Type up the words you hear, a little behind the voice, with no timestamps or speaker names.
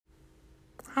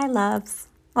Hi, loves.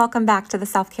 Welcome back to the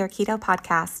Self-Care Keto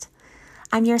Podcast.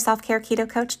 I'm your self-care keto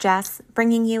coach, Jess,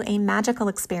 bringing you a magical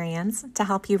experience to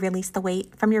help you release the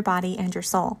weight from your body and your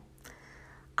soul.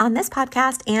 On this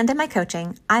podcast and in my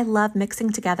coaching, I love mixing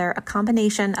together a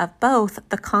combination of both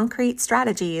the concrete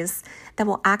strategies that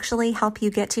will actually help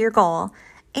you get to your goal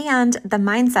and the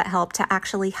mindset help to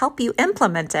actually help you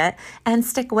implement it and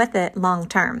stick with it long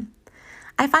term.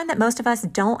 I find that most of us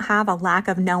don't have a lack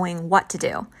of knowing what to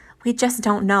do. We just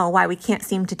don't know why we can't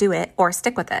seem to do it or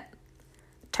stick with it.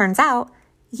 Turns out,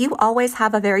 you always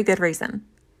have a very good reason.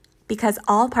 Because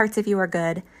all parts of you are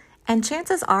good, and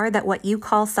chances are that what you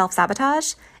call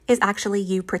self-sabotage is actually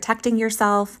you protecting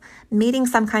yourself, meeting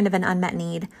some kind of an unmet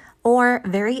need, or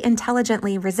very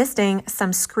intelligently resisting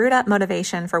some screwed up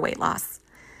motivation for weight loss.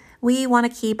 We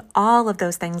want to keep all of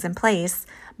those things in place,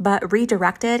 but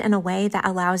redirected in a way that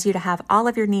allows you to have all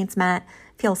of your needs met,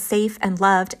 feel safe and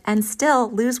loved, and still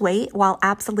lose weight while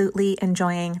absolutely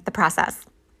enjoying the process.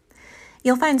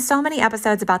 You'll find so many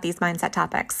episodes about these mindset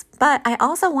topics, but I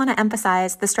also want to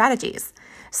emphasize the strategies.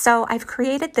 So I've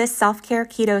created this Self-Care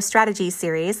Keto Strategies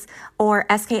series, or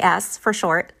SKS for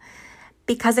short,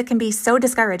 because it can be so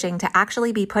discouraging to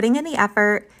actually be putting in the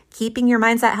effort, keeping your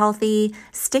mindset healthy,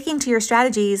 sticking to your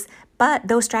strategies, but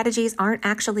those strategies aren't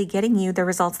actually getting you the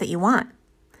results that you want.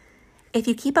 If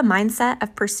you keep a mindset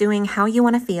of pursuing how you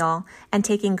want to feel and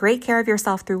taking great care of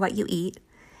yourself through what you eat,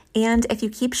 and if you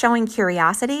keep showing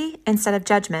curiosity instead of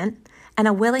judgment and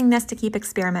a willingness to keep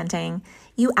experimenting,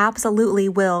 you absolutely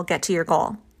will get to your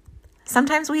goal.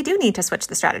 Sometimes we do need to switch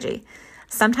the strategy.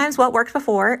 Sometimes what worked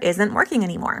before isn't working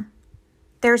anymore.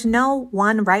 There's no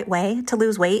one right way to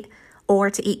lose weight or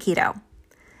to eat keto.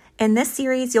 In this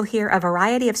series, you'll hear a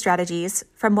variety of strategies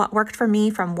from what worked for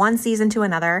me from one season to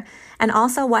another, and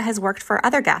also what has worked for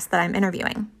other guests that I'm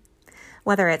interviewing.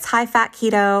 Whether it's high-fat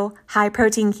keto,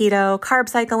 high-protein keto, carb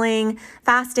cycling,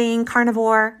 fasting,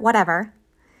 carnivore, whatever,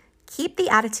 keep the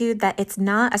attitude that it's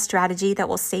not a strategy that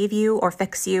will save you or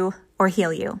fix you or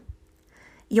heal you.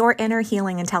 Your inner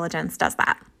healing intelligence does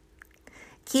that.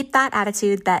 Keep that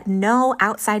attitude that no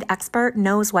outside expert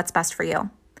knows what's best for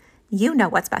you. You know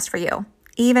what's best for you,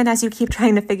 even as you keep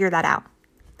trying to figure that out.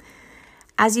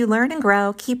 As you learn and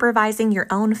grow, keep revising your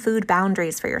own food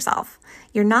boundaries for yourself.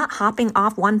 You're not hopping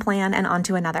off one plan and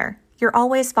onto another. You're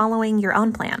always following your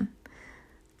own plan.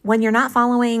 When you're not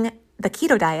following the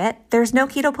keto diet, there's no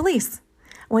keto police.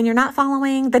 When you're not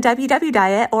following the WW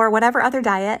diet or whatever other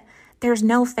diet, there's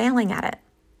no failing at it.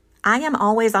 I am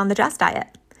always on the Just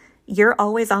diet. You're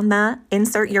always on the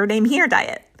insert your name here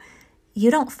diet. You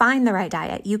don't find the right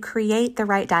diet. You create the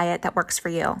right diet that works for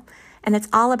you. And it's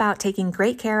all about taking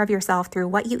great care of yourself through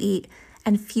what you eat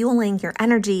and fueling your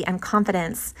energy and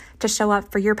confidence to show up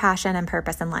for your passion and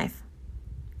purpose in life.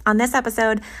 On this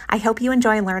episode, I hope you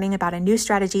enjoy learning about a new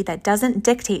strategy that doesn't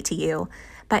dictate to you,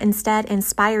 but instead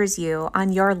inspires you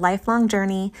on your lifelong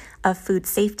journey of food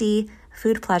safety,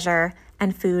 food pleasure,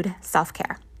 and food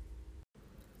self-care.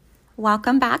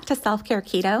 Welcome back to Self-Care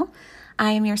Keto.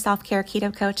 I am your self-care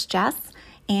keto coach, Jess,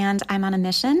 and I'm on a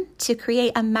mission to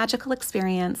create a magical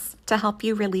experience to help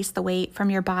you release the weight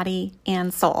from your body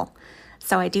and soul.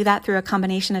 So I do that through a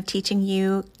combination of teaching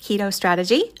you keto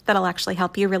strategy that'll actually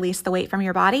help you release the weight from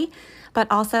your body, but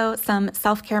also some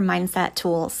self-care mindset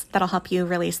tools that'll help you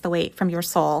release the weight from your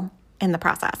soul in the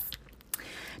process.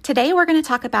 Today, we're going to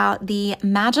talk about the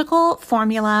magical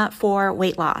formula for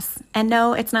weight loss. And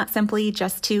no, it's not simply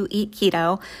just to eat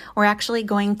keto. We're actually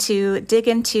going to dig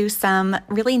into some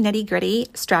really nitty-gritty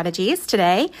strategies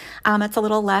today. It's a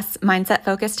little less mindset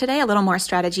focused today, a little more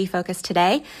strategy focused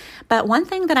today. But one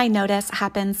thing that I notice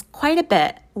happens quite a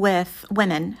bit with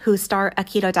women who start a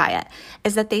keto diet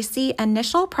is that they see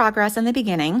initial progress in the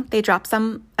beginning. They drop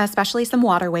especially some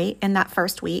water weight in that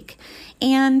first week.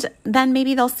 And then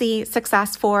maybe they'll see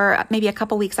success for maybe a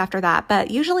couple weeks after that.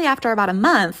 But usually after about a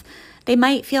month, they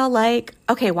might feel like,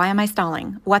 okay, why am I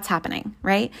stalling? What's happening,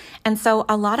 right? And so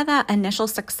a lot of that initial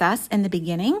success in the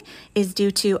beginning is due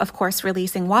to, of course,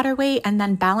 releasing water weight and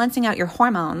then balancing out your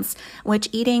hormones, which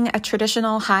eating a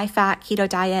traditional high-fat keto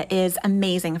diet is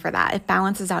amazing for that. It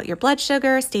balances out your blood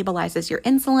sugar, stabilizes your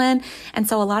insulin. And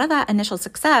so a lot of that initial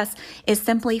success is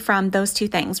simply from those two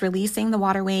things, releasing the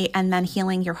water weight and then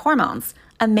healing your hormones.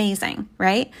 Amazing,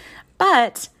 right?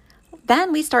 But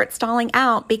then we start stalling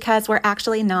out because we're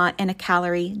actually not in a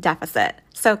calorie deficit.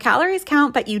 So calories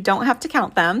count, but you don't have to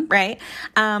count them, right?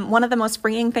 One of the most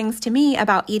freeing things to me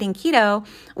about eating keto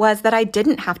was that I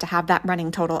didn't have to have that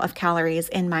running total of calories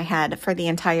in my head for the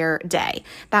entire day.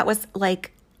 That was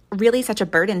like really such a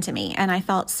burden to me. And I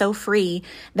felt so free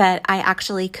that I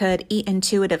actually could eat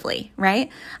intuitively, right?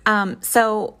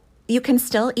 So you can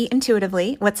still eat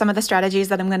intuitively with some of the strategies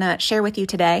that I'm going to share with you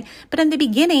today. But in the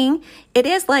beginning, it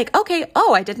is like, okay,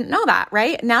 I didn't know that,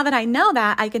 right? Now that I know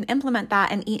that, I can implement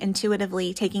that and eat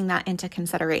intuitively, taking that into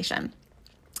consideration.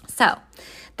 So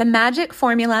the magic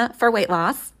formula for weight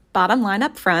loss, bottom line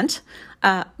up front,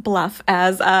 bluff,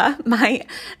 as my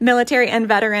military and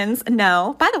veterans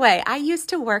know. By the way, I used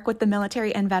to work with the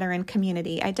military and veteran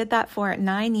community. I did that for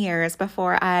 9 years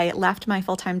before I left my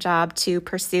full-time job to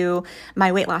pursue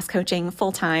my weight loss coaching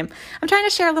full-time. I'm trying to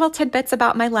share little tidbits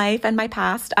about my life and my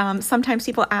past. Sometimes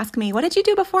people ask me, what did you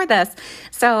do before this?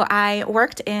 So I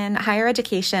worked in higher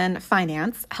education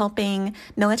finance, helping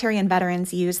military and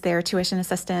veterans use their tuition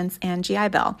assistance and GI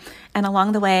Bill. And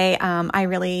along the way, I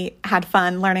really had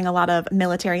fun learning a lot of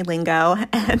military lingo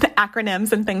and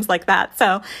acronyms and things like that.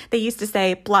 So they used to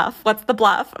say bluff. What's the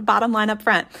bluff? Bottom line up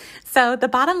front. So the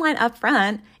bottom line up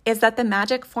front is that the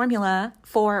magic formula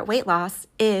for weight loss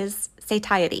is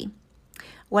satiety.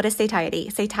 What is satiety?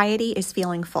 Satiety is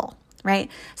feeling full, right?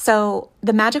 So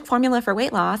the magic formula for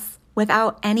weight loss,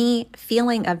 without any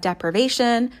feeling of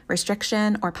deprivation,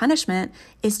 restriction, or punishment,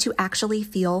 is to actually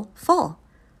feel full.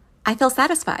 I feel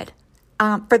satisfied.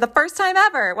 For the first time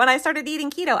ever, when I started eating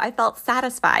keto, I felt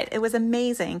satisfied. It was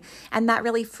amazing. And that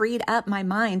really freed up my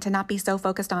mind to not be so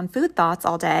focused on food thoughts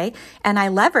all day. And I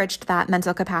leveraged that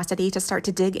mental capacity to start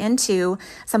to dig into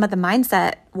some of the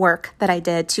mindset work that I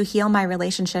did to heal my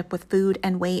relationship with food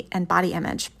and weight and body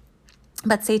image.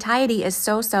 But satiety is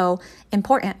so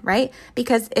important, right?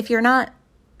 Because if you're not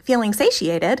feeling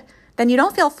satiated, then you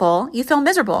don't feel full, you feel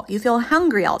miserable, you feel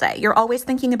hungry all day. You're always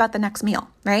thinking about the next meal,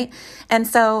 right? And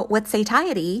so with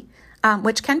satiety,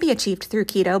 which can be achieved through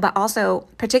keto, but also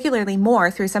particularly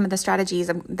more through some of the strategies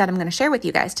that I'm going to share with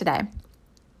you guys today.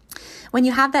 When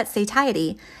you have that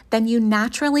satiety, then you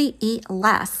naturally eat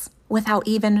less without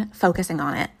even focusing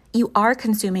on it. You are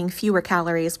consuming fewer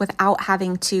calories without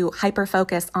having to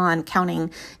hyper-focus on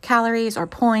counting calories or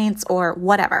points or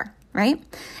whatever. Right?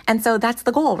 And so that's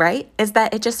the goal, right? Is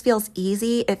that it just feels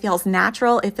easy. It feels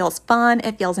natural. It feels fun.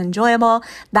 It feels enjoyable.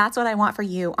 That's what I want for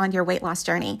you on your weight loss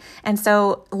journey. And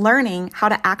so learning how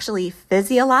to actually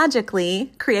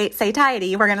physiologically create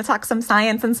satiety, we're going to talk some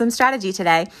science and some strategy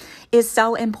today, is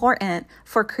so important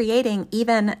for creating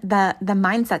even the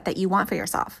mindset that you want for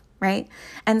yourself. Right?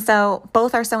 And so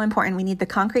both are so important. We need the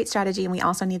concrete strategy and we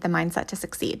also need the mindset to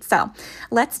succeed. So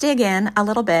let's dig in a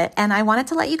little bit. And I wanted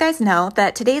to let you guys know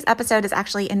that today's episode is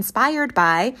actually inspired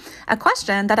by a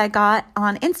question that I got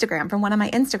on Instagram from one of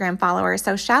my Instagram followers.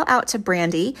 So shout out to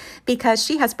Brandy because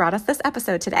she has brought us this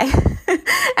episode today.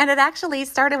 And it actually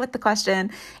started with the question,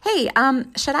 hey,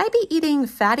 should I be eating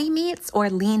fatty meats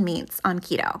or lean meats on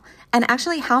keto? And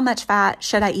actually, how much fat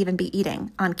should I even be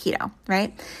eating on keto,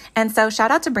 right? And so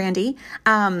shout out to Brandy.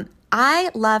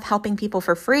 I love helping people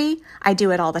for free. I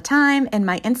do it all the time in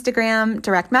my Instagram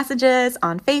direct messages,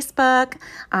 on Facebook.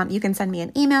 You can send me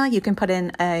an email. You can put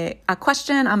in a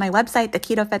question on my website,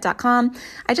 theketofit.com.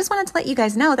 I just wanted to let you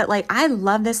guys know that I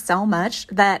love this so much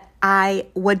that I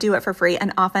would do it for free.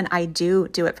 And often I do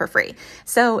it for free.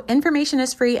 So information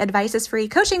is free. Advice is free.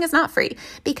 Coaching is not free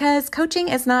because coaching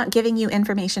is not giving you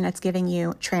information. It's giving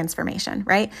you transformation,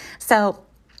 right?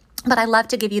 But I love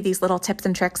to give you these little tips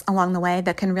and tricks along the way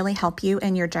that can really help you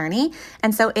in your journey.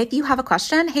 And so if you have a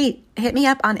question, hey, hit me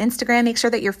up on Instagram. Make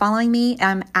sure that you're following me.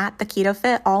 I'm at the Keto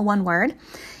Fit, all one word.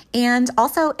 And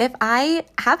also, if I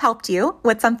have helped you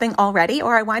with something already,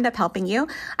 or I wind up helping you,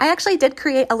 I actually did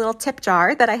create a little tip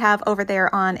jar that I have over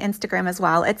there on Instagram as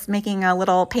well. It's making a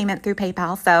little payment through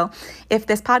PayPal. So if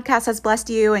this podcast has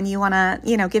blessed you and you want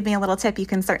to, give me a little tip, you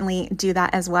can certainly do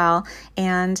that as well.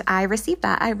 And I received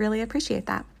that. I really appreciate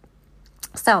that.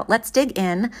 So let's dig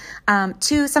in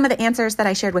to some of the answers that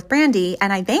I shared with Brandy.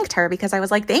 And I thanked her because I was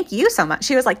like, thank you so much.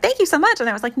 She was like, thank you so much. And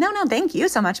I was like, no, thank you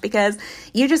so much because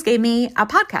you just gave me a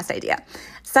podcast idea.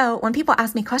 So when people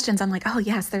ask me questions, I'm like, oh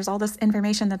yes, there's all this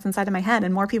information that's inside of my head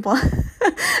and more people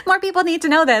need to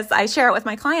know this. I share it with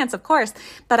my clients, of course,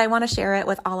 but I want to share it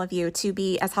with all of you to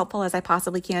be as helpful as I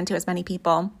possibly can to as many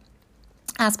people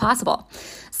as possible.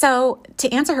 So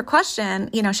to answer her question,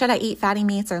 should I eat fatty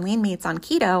meats or lean meats on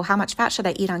keto? How much fat should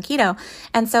I eat on keto?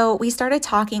 And so we started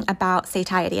talking about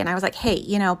satiety. And I was like, hey,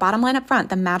 bottom line up front,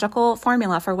 the magical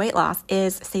formula for weight loss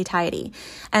is satiety.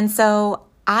 And so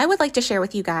I would like to share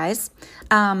with you guys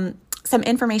some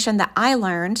information that I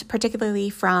learned,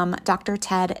 particularly from Dr.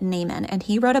 Ted Naiman, and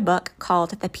he wrote a book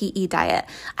called The PE Diet.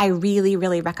 I really,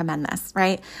 really recommend this,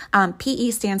 right? PE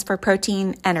stands for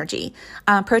protein energy.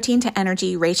 Protein to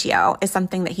energy ratio is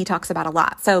something that he talks about a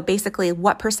lot. So basically,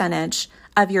 what percentage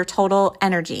of your total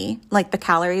energy, like the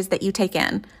calories that you take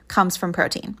in, comes from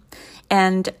protein?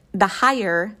 And the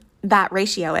higher that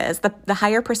ratio is, the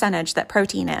higher percentage that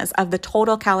protein is of the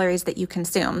total calories that you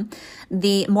consume,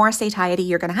 the more satiety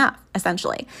you're going to have,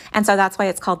 essentially. And so that's why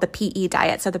it's called the PE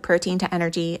diet, so the protein to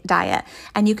energy diet.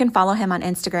 And you can follow him on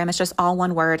Instagram. It's just all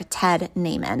one word, Ted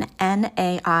Naiman,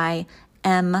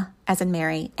 Naim as in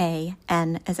Mary,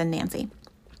 An as in Nancy.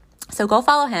 So go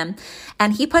follow him,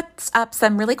 and he puts up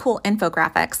some really cool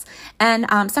infographics. And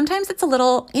sometimes it's a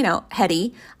little,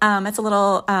 heady. It's a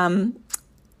little,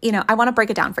 I want to break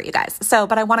it down for you guys.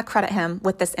 But I want to credit him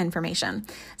with this information.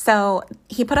 So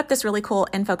he put up this really cool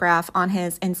infograph on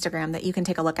his Instagram that you can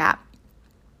take a look at.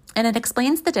 And it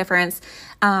explains the difference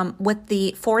with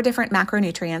the 4 different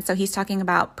macronutrients. So he's talking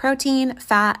about protein,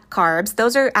 fat, carbs.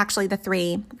 Those are actually the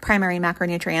 3 primary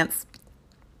macronutrients.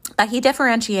 But he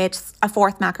differentiates a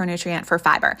 4th macronutrient for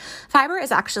fiber. Fiber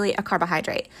is actually a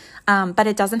carbohydrate, but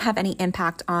it doesn't have any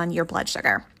impact on your blood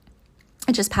sugar.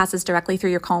 It just passes directly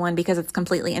through your colon because it's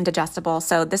completely indigestible.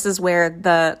 So this is where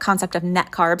the concept of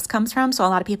net carbs comes from. So a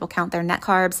lot of people count their net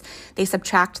carbs. They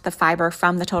subtract the fiber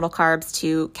from the total carbs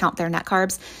to count their net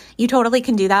carbs. You totally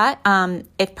can do that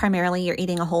if primarily you're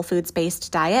eating a whole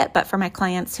foods-based diet. But for my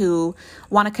clients who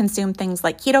want to consume things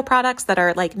like keto products that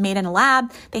are like made in a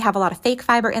lab, they have a lot of fake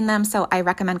fiber in them. So I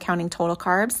recommend counting total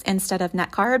carbs instead of net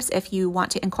carbs if you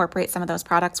want to incorporate some of those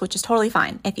products, which is totally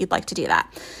fine if you'd like to do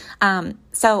that.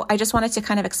 So I just wanted to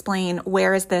kind of explain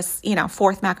where is this,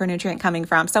 4th macronutrient coming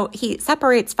from. So he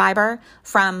separates fiber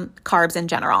from carbs in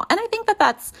general. And I think that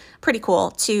that's pretty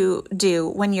cool to do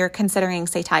when you're considering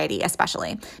satiety,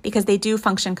 especially because they do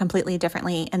function completely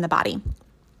differently in the body.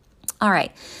 All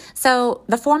right. So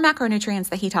the 4 macronutrients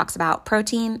that he talks about,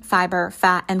 protein, fiber,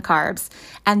 fat, and carbs.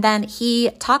 And then he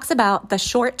talks about the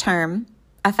short-term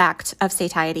effect of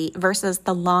satiety versus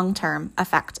the long-term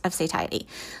effect of satiety.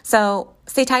 So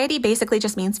satiety basically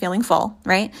just means feeling full,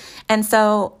 right? And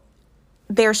so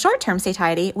there's short-term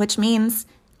satiety, which means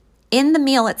in the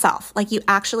meal itself, like you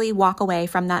actually walk away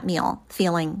from that meal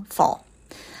feeling full.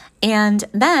 And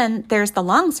then there's the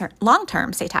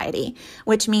long-term satiety,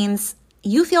 which means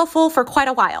you feel full for quite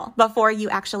a while before you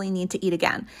actually need to eat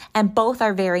again. And both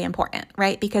are very important,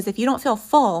 right? Because if you don't feel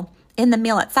full in the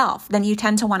meal itself, then you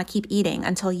tend to want to keep eating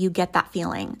until you get that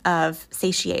feeling of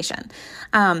satiation.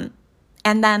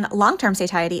 And then long-term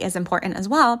satiety is important as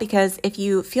well, because if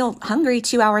you feel hungry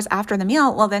 2 hours after the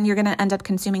meal, well, then you're going to end up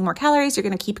consuming more calories. You're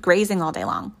going to keep grazing all day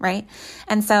long, right?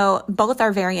 And so both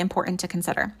are very important to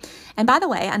consider. And by the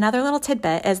way, another little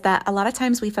tidbit is that a lot of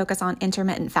times we focus on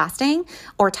intermittent fasting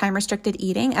or time-restricted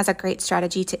eating as a great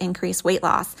strategy to increase weight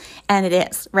loss. And it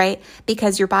is, right?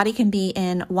 Because your body can be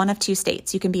in one of 2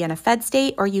 states. You can be in a fed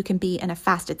state or you can be in a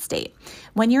fasted state.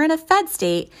 When you're in a fed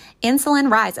state,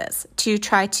 insulin rises to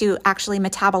try to actually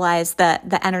metabolize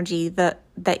the energy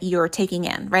that you're taking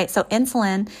in, right? So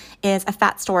insulin is a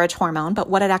fat storage hormone, but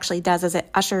what it actually does is it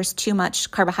ushers too much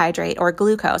carbohydrate or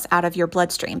glucose out of your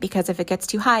bloodstream, because if it gets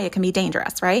too high, it can be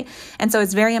dangerous, right? And so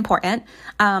it's very important.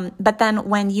 But then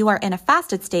when you are in a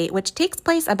fasted state, which takes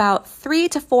place about 3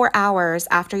 to 4 hours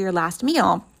after your last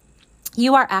meal,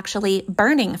 you are actually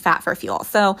burning fat for fuel.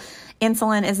 So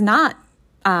insulin is not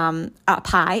up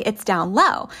high, it's down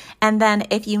low. And then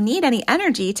if you need any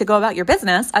energy to go about your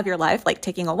business of your life, like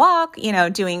taking a walk,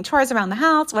 doing chores around the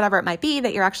house, whatever it might be,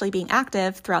 that you're actually being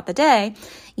active throughout the day,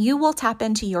 you will tap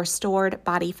into your stored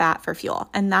body fat for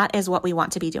fuel. And that is what we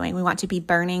want to be doing. We want to be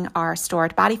burning our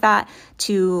stored body fat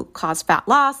to cause fat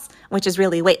loss, which is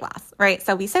really weight loss, right?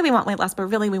 So we say we want weight loss, but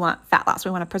really we want fat loss. We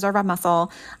want to preserve our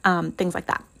muscle, things like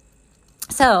that.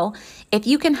 So if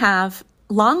you can have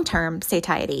long-term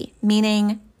satiety,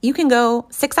 meaning you can go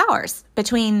 6 hours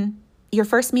between your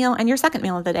first meal and your second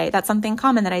meal of the day. That's something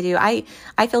common that I do.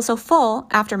 I feel so full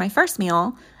after my first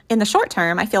meal. In the short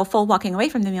term, I feel full walking away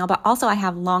from the meal, but also I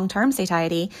have long-term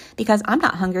satiety because I'm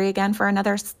not hungry again for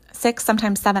another 6,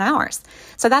 sometimes 7 hours.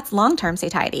 So that's long-term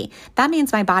satiety. That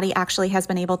means my body actually has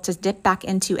been able to dip back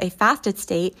into a fasted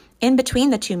state in between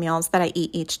the 2 meals that I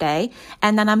eat each day.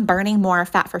 And then I'm burning more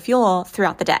fat for fuel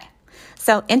throughout the day.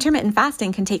 So intermittent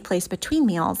fasting can take place between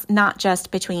meals, not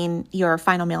just between your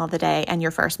final meal of the day and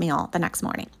your first meal the next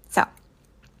morning. So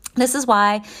this is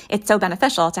why it's so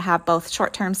beneficial to have both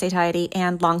short-term satiety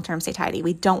and long-term satiety.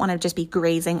 We don't want to just be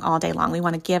grazing all day long. We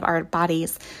want to give our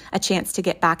bodies a chance to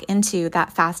get back into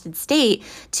that fasted state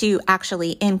to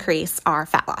actually increase our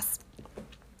fat loss.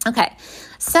 Okay,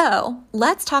 so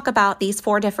let's talk about these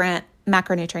 4 different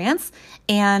macronutrients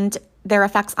and their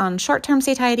effects on short-term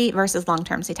satiety versus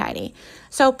long-term satiety.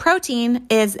 So protein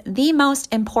is the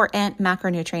most important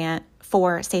macronutrient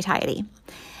for satiety.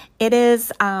 it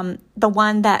is the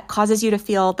one that causes you to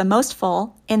feel the most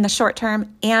full in the short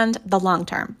term and the long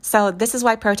term. So this is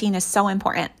why protein is so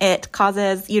important. It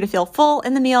causes you to feel full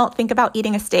in the meal. Think about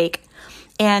eating a steak.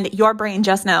 And your brain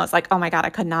just knows like, oh my God,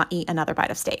 I could not eat another bite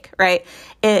of steak, right?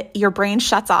 Your brain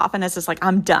shuts off and it's just like,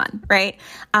 I'm done, right?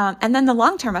 And then the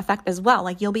long-term effect as well,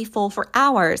 like you'll be full for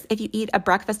hours if you eat a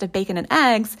breakfast of bacon and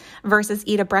eggs versus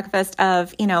eat a breakfast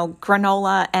of,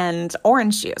 granola and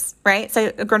orange juice, right? So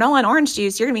granola and orange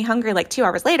juice, you're gonna be hungry like 2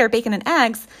 hours later. Bacon and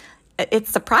eggs,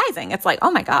 it's surprising. It's like, oh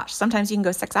my gosh, sometimes you can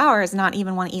go 6 hours and not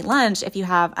even want to eat lunch if you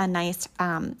have a nice,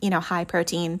 high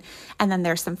protein. And then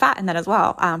there's some fat in that as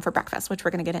well for breakfast, which we're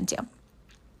going to get into.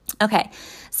 Okay,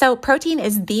 so protein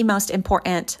is the most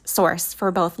important source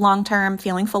for both long-term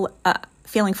feeling full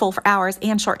for hours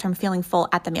and short-term feeling full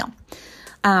at the meal.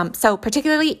 So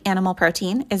particularly animal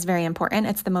protein is very important.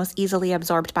 It's the most easily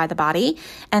absorbed by the body.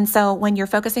 And so when you're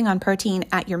focusing on protein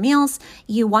at your meals,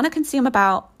 you want to consume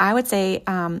about, I would say,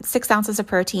 6 ounces of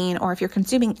protein, or if you're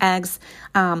consuming eggs,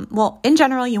 in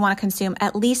general, you want to consume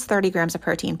at least 30 grams of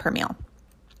protein per meal.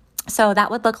 So that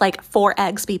would look like 4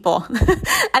 eggs, people.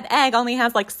 An egg only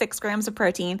has like 6 grams of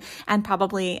protein and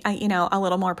probably, a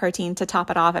little more protein to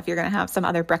top it off if you're going to have some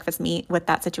other breakfast meat with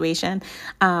that situation.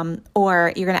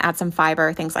 Or you're going to add some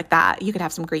fiber, things like that. You could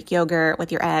have some Greek yogurt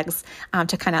with your eggs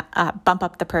to kind of bump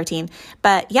up the protein.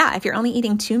 But yeah, if you're only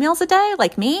eating 2 meals a day,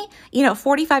 like me,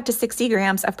 45 to 60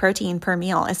 grams of protein per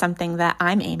meal is something that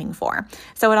I'm aiming for.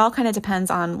 So it all kind of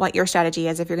depends on what your strategy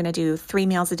is. If you're going to do 3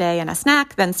 meals a day and a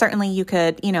snack, then certainly you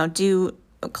could, do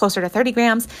closer to 30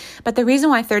 grams. But the reason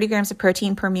why 30 grams of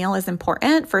protein per meal is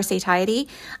important for satiety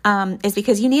is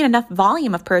because you need enough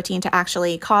volume of protein to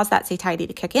actually cause that satiety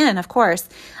to kick in, of course.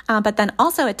 But then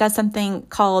also it does something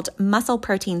called muscle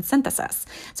protein synthesis.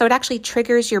 So it actually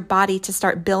triggers your body to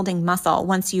start building muscle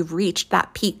once you've reached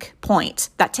that peak point,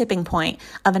 that tipping point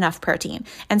of enough protein.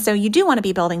 And so you do want to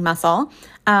be building muscle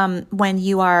when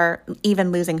you are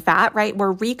even losing fat, right?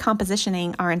 We're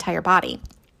recompositioning our entire body.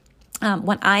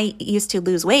 When I used to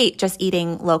lose weight just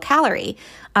eating low calorie,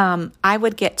 I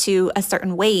would get to a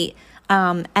certain weight.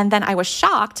 And then I was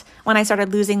shocked when I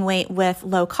started losing weight with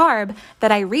low carb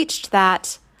that I reached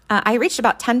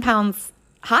about 10 pounds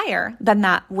higher than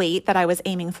that weight that I was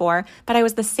aiming for, but I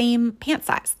was the same pant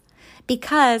size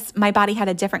because my body had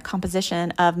a different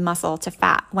composition of muscle to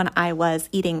fat when I was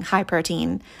eating high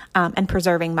protein and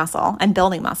preserving muscle and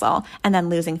building muscle and then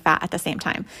losing fat at the same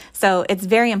time. So it's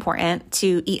very important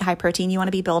to eat high protein. You want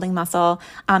to be building muscle,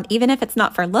 even if it's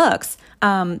not for looks,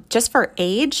 just for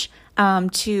age,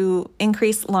 to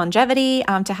increase longevity,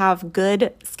 to have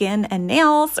good skin and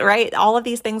nails, right? All of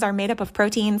these things are made up of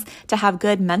proteins. To have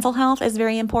good mental health is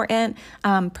very important.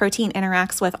 Protein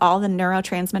interacts with all the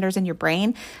neurotransmitters in your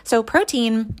brain. So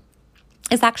protein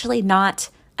is actually not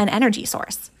an energy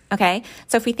source. Okay.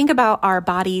 So if we think about our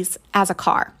bodies as a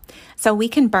car, so we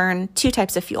can burn 2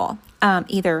 types of fuel.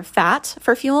 Either fat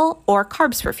for fuel or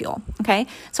carbs for fuel. Okay.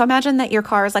 So imagine that your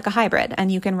car is like a hybrid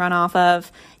and you can run off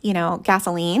of,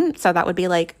 gasoline. So that would be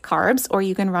like carbs, or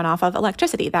you can run off of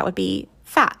electricity. That would be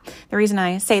fat. The reason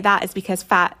I say that is because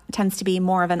fat tends to be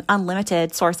more of an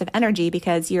unlimited source of energy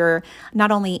because you're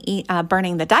not only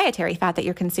burning the dietary fat that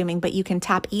you're consuming, but you can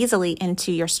tap easily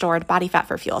into your stored body fat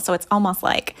for fuel. So it's almost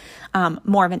like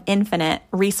more of an infinite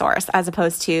resource as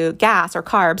opposed to gas or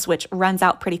carbs, which runs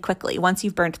out pretty quickly. Once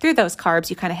you've burned through those carbs,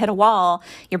 you kind of hit a wall,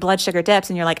 your blood sugar dips,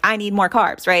 and you're like, I need more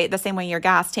carbs, right? The same way your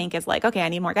gas tank is like, okay, I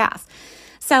need more gas.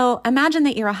 So imagine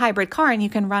that you're a hybrid car and you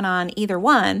can run on either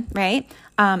one, right?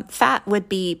 Fat would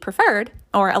be preferred,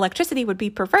 or electricity would be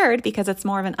preferred because it's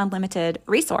more of an unlimited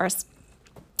resource.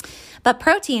 But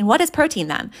protein, what is protein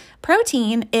then?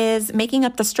 Protein is making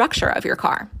up the structure of your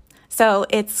car. So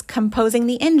it's composing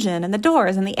the engine and the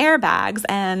doors and the airbags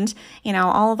and,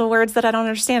 all the words that I don't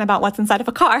understand about what's inside of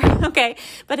a car. Okay.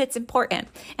 But it's important.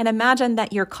 And imagine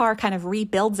that your car kind of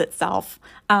rebuilds itself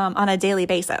on a daily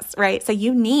basis, right? So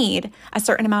you need a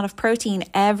certain amount of protein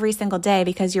every single day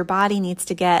because your body needs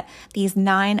to get these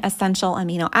 9 essential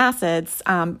amino acids.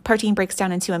 Protein breaks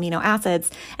down into amino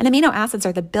acids, and amino acids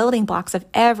are the building blocks of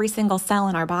every single cell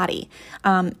in our body.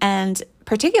 And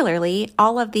particularly,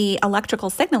 all of the electrical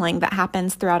signaling that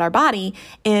happens throughout our body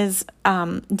is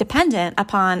dependent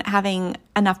upon having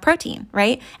enough protein,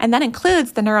 right? And that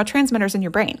includes the neurotransmitters in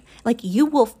your brain. Like, you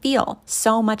will feel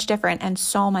so much different and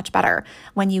so much better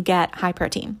when you get high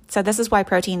protein. So this is why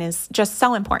protein is just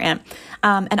so important.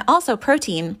 And also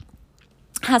protein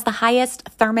has the highest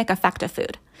thermic effect of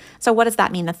food. So what does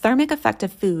that mean? The thermic effect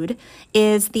of food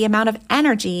is the amount of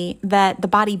energy that the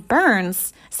body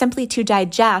burns simply to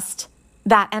digest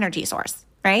that energy source.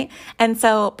 right? And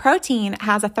so protein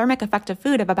has a thermic effect of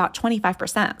food of about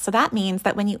 25%. So that means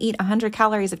that when you eat 100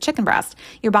 calories of chicken breast,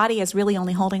 your body is really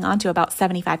only holding on to about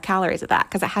 75 calories of that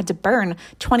because it had to burn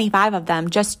 25 of them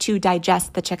just to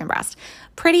digest the chicken breast.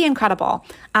 Pretty incredible.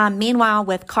 Meanwhile,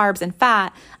 with carbs and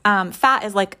fat, fat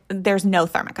is like, there's no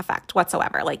thermic effect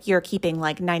whatsoever. Like you're keeping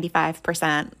like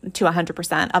 95% to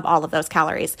 100% of all of those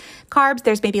calories. Carbs,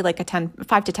 there's maybe like a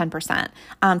 5 to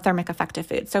 10% thermic effect of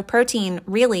food. So protein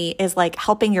really is like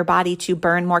helping your body to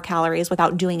burn more calories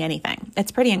without doing anything.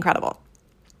 It's pretty incredible.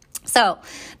 So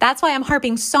that's why I'm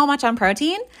harping so much on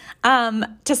protein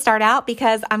to start out,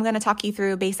 because I'm going to talk you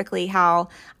through basically how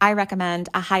I recommend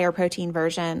a higher protein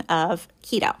version of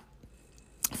keto.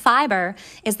 Fiber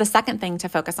is the second thing to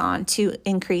focus on to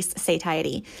increase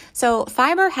satiety. So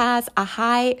fiber has a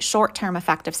high short-term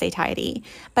effect of satiety,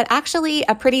 but actually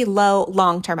a pretty low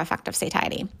long-term effect of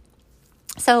satiety.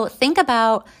 So think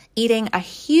about eating a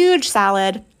huge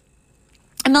salad,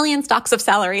 a million stalks of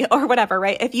celery or whatever,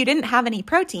 right? If you didn't have any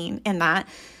protein in that,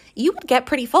 you would get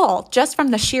pretty full just from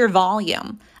the sheer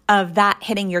volume of that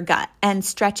hitting your gut and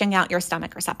stretching out your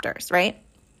stomach receptors, right?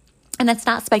 And it's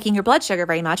not spiking your blood sugar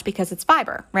very much because it's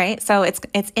fiber, right? So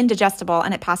it's indigestible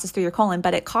and it passes through your colon,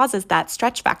 but it causes that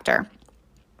stretch factor.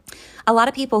 A lot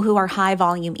of people who are high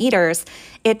volume eaters,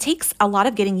 it takes a lot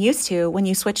of getting used to when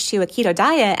you switch to a keto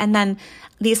diet, and then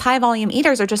these high volume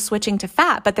eaters are just switching to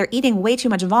fat, but they're eating way too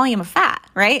much volume of fat,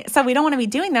 right? So we don't want to be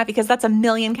doing that because that's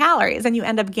 1,000,000 calories and you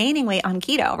end up gaining weight on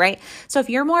keto, right? So if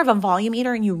you're more of a volume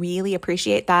eater and you really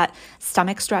appreciate that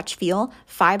stomach stretch feel,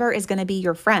 fiber is going to be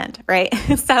your friend, right?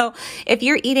 So if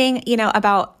you're eating,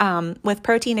 with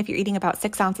protein, if you're eating about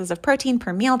 6 ounces of protein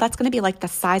per meal, that's going to be like the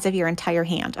size of your entire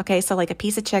hand, okay? So like a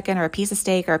piece of chicken or a piece of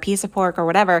steak or a piece of pork or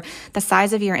whatever, the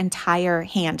size of your entire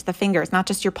hand, the fingers, not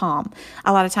just your palm.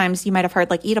 A lot of times you might have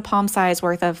heard like eat a palm size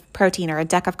worth of protein or a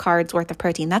deck of cards worth of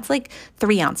protein. That's like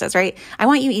 3 ounces, right? I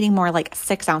want you eating more like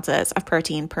 6 ounces of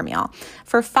protein per meal.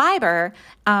 For fiber,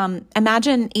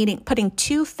 imagine putting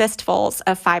 2 fistfuls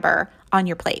of fiber on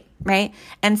your plate, right?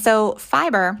 And so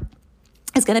fiber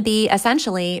is going to be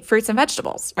essentially fruits and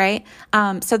vegetables, right?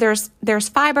 So there's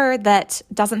fiber that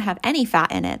doesn't have any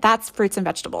fat in it. That's fruits and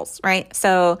vegetables, right?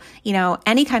 So,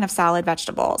 any kind of salad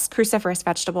vegetables, cruciferous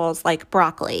vegetables like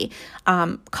broccoli,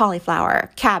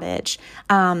 cauliflower, cabbage,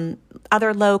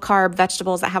 other low carb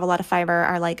vegetables that have a lot of fiber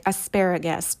are like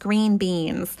asparagus, green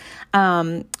beans,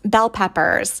 bell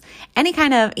peppers, any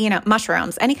kind of,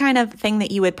 mushrooms, any kind of thing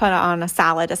that you would put on a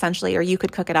salad essentially, or you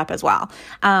could cook it up as well.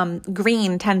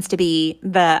 Green tends to be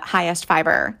the highest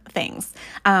fiber things.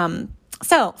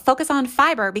 So focus on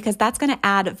fiber because that's going to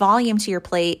add volume to your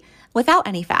plate without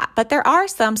any fat. But there are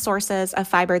some sources of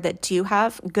fiber that do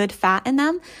have good fat in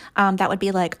them. That would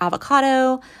be like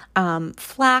avocado,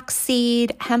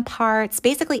 flaxseed, hemp hearts,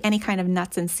 basically any kind of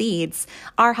nuts and seeds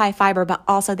are high fiber, but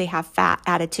also they have fat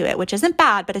added to it, which isn't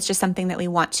bad, but it's just something that we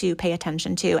want to pay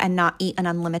attention to and not eat an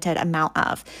unlimited amount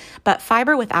of. But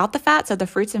fiber without the fat, so the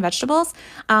fruits and vegetables,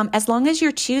 as long as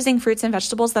you're choosing fruits and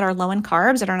vegetables that are low in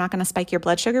carbs that are not going to spike your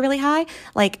blood sugar really high,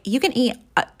 like you can eat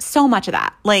so much of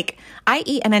that. Like I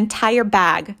eat an entire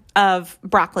bag of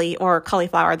broccoli or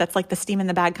cauliflower that's like the steam in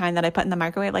the bag kind that I put in the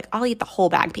microwave. Like I'll eat the whole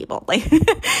bag, people. Like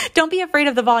don't be afraid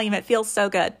of the volume. It feels so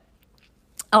good.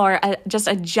 Or just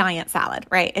a giant salad,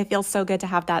 right? It feels so good to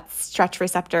have that stretch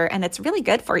receptor, and it's really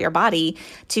good for your body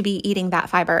to be eating that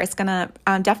fiber. It's going to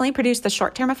definitely produce the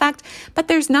short-term effect, but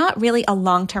there's not really a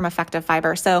long-term effect of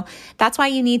fiber. So that's why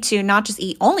you need to not just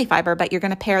eat only fiber, but you're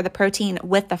going to pair the protein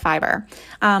with the fiber.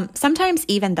 Sometimes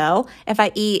even though if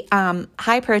I eat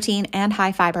high protein and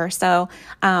high fiber, so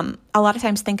a lot of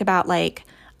times think about like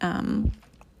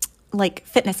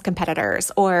fitness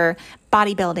competitors or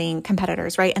bodybuilding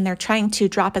competitors, right? And they're trying to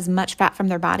drop as much fat from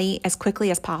their body as quickly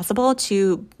as possible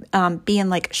to be in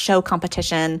like show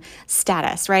competition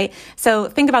status, right? So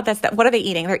think about this, that what are they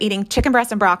eating? They're eating chicken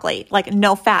breast and broccoli, like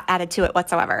no fat added to it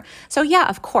whatsoever. So yeah,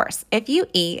 of course, if you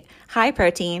eat high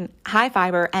protein, high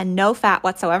fiber, and no fat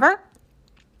whatsoever,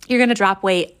 you're going to drop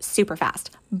weight super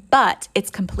fast, but it's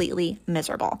completely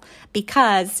miserable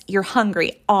because you're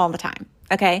hungry all the time.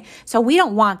 Okay. So we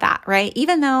don't want that, right?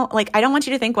 Even though I don't want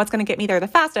you to think what's going to get me there the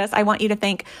fastest. I want you to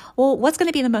think, well, what's going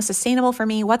to be the most sustainable for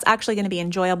me? What's actually going to be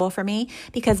enjoyable for me?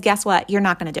 Because guess what? You're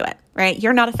not going to do it. right?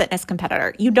 You're not a fitness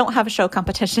competitor. You don't have a show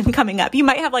competition coming up. You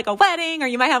might have like a wedding, or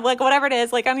you might have like whatever it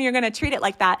is. Like, I mean, you're going to treat it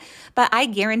like that. But I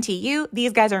guarantee you,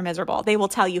 these guys are miserable. They will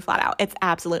tell you flat out, it's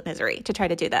absolute misery to try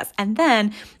to do this. And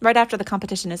then right after the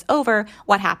competition is over,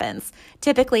 what happens?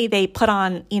 Typically they put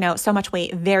on, so much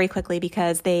weight very quickly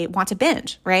because they want to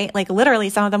binge, right? Like literally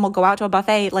some of them will go out to a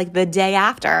buffet like the day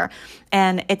after.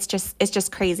 And it's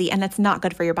just crazy. And it's not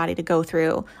good for your body to go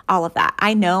through all of that.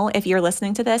 I know if you're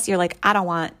listening to this, you're like, I don't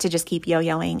want to just keep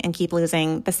yo-yoing and keep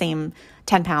losing the same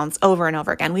 10 pounds over and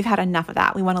over again. We've had enough of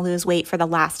that. We want to lose weight for the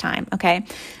last time. Okay.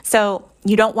 So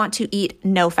you don't want to eat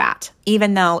no fat,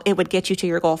 even though it would get you to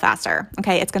your goal faster.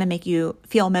 Okay. It's going to make you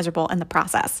feel miserable in the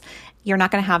process. You're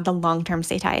not going to have the long-term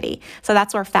satiety. So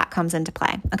that's where fat comes into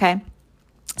play. Okay.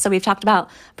 So we've talked about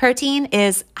protein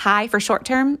is high for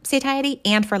short-term satiety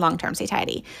and for long-term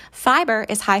satiety. Fiber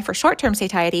is high for short-term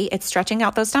satiety. It's stretching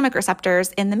out those stomach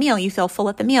receptors in the meal. You feel full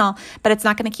at the meal, but it's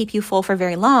not going to keep you full for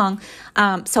very long.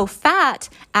 So fat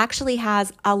actually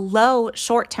has a low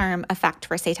short-term effect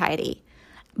for satiety,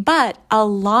 but a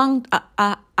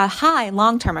high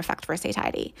long-term effect for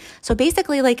satiety. So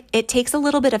basically, like, it takes a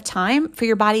little bit of time for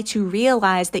your body to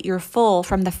realize that you're full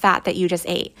from the fat that you just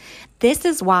ate. This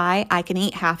is why I can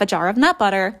eat half a jar of nut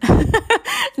butter.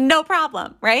 No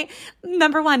problem, right?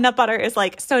 Number one, nut butter is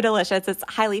like so delicious. It's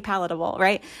highly palatable,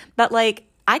 right? But like,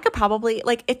 I could probably,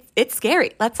 like, it's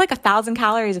scary. That's like 1,000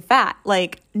 calories of fat,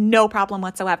 like no problem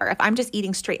whatsoever. If I'm just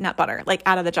eating straight nut butter, like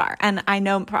out of the jar. And I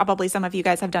know probably some of you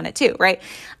guys have done it too, right?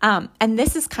 And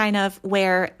this is kind of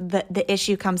where the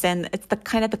issue comes in. It's the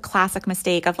kind of the classic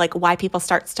mistake of like why people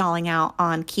start stalling out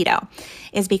on keto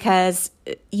is because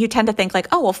you tend to think like,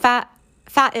 oh, well, fat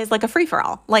is like a free for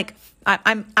all. Like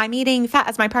I'm eating fat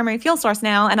as my primary fuel source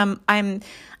now. And I'm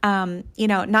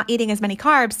not eating as many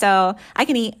carbs. So I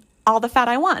can eat all the fat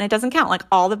I want, and it doesn't count. Like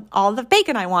all the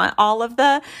bacon I want, all of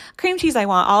the cream cheese I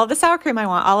want, all of the sour cream I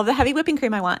want, all of the heavy whipping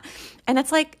cream I want. And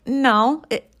it's like, no,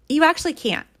 you actually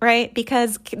can't, right?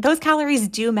 Because those calories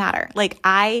do matter. Like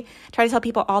I try to tell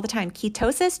people all the time,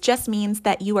 ketosis just means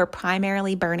that you are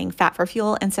primarily burning fat for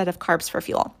fuel instead of carbs for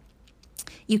fuel.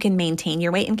 You can maintain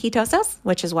your weight in ketosis,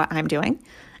 which is what I'm doing.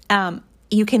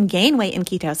 You can gain weight in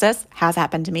ketosis, has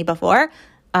happened to me before,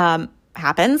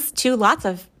 happens to lots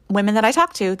of women that I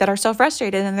talk to that are so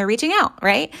frustrated and they're reaching out,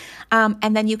 right?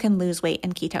 And then you can lose weight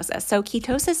in ketosis. So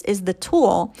ketosis is the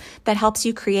tool that helps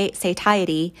you create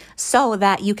satiety so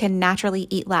that you can naturally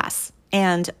eat less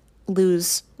and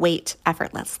lose weight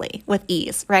effortlessly with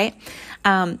ease, right?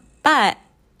 But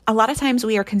a lot of times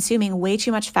we are consuming way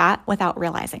too much fat without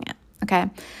realizing it, okay?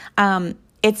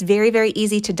 It's very, very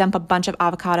easy to dump a bunch of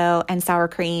avocado and sour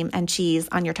cream and cheese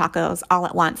on your tacos all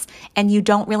at once. And you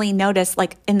don't really notice,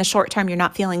 like in the short term, you're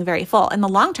not feeling very full. In the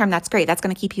long term, that's great. That's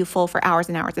going to keep you full for hours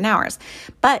and hours and hours.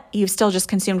 But you've still just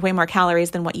consumed way more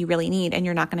calories than what you really need, and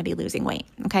you're not going to be losing weight,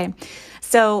 okay?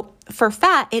 So for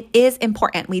fat, it is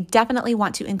important. We definitely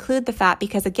want to include the fat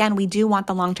because, again, we do want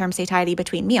the long-term satiety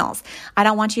between meals. I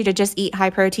don't want you to just eat high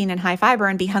protein and high fiber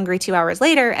and be hungry 2 hours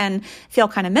later and feel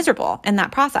kind of miserable in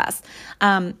that process.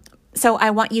 So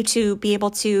I want you to be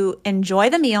able to enjoy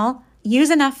the meal, use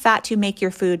enough fat to make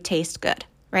your food taste good,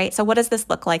 right? So what does this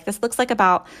look like? This looks like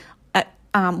about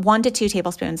 1 to 2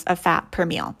 tablespoons of fat per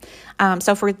meal.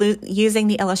 So if we're using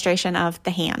the illustration of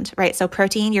the hand, right? So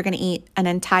protein, you're going to eat an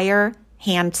entire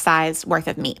hand size worth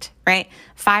of meat, right?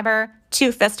 Fiber,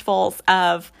 2 fistfuls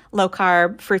of low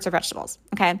carb fruits or vegetables.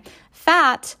 Okay.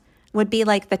 Fat would be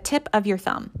like the tip of your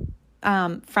thumb,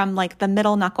 from like the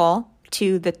middle knuckle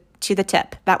to the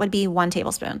tip. That would be 1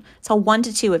 tablespoon. So 1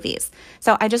 to 2 of these.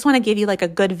 So I just want to give you like a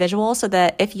good visual so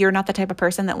that if you're not the type of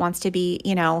person that wants to be,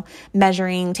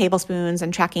 measuring tablespoons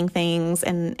and tracking things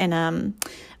in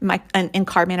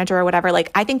Carb Manager or whatever,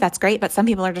 like I think that's great, but some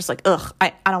people are just like, ugh,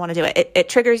 I don't want to do it. It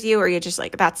triggers you, or you're just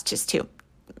like, that's just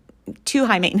too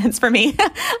high maintenance for me.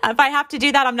 If I have to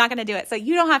do that, I'm not going to do it. So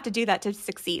you don't have to do that to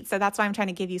succeed. So that's why I'm trying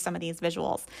to give you some of these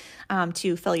visuals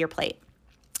to fill your plate.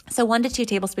 So 1 to 2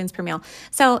 tablespoons per meal.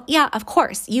 So yeah, of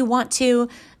course, you want to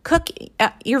cook.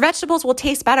 Your vegetables will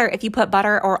taste better if you put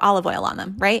butter or olive oil on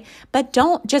them, right? But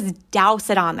don't just douse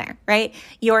it on there, right?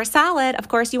 Your salad, of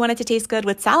course, you want it to taste good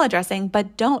with salad dressing,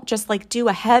 but don't just like do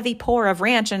a heavy pour of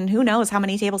ranch and who knows how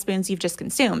many tablespoons you've just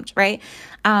consumed, right?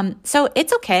 So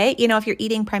it's okay, if you're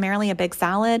eating primarily a big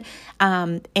salad,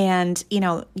 and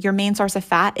your main source of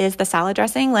fat is the salad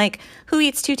dressing. Like, who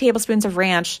eats 2 tablespoons of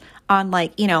ranch on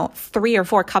 3 or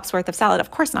 4 cups worth of salad.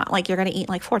 Of course not. Like you're going to eat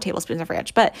like 4 tablespoons of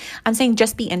ranch, but I'm saying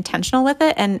just be intentional with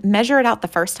it and measure it out the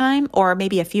first time or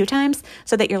maybe a few times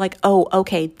so that you're like, oh,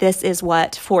 okay, this is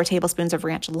what 4 tablespoons of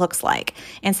ranch looks like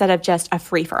instead of just a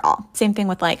free for all. Same thing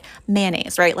with like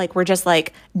mayonnaise, right? Like we're just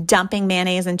like dumping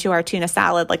mayonnaise into our tuna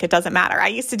salad. Like it doesn't matter. I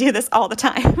used to do this all the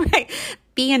time, right?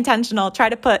 Be intentional. Try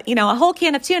to put, a whole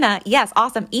can of tuna. Yes,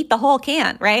 awesome. Eat the whole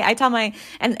can, right? I tell and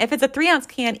if it's a 3-ounce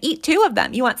can, eat 2 of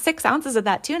them. You want 6 ounces of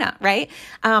that tuna, right?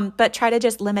 But try to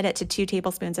just limit it to 2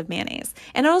 tablespoons of mayonnaise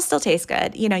and it'll still taste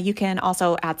good. You can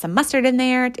also add some mustard in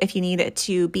there if you need it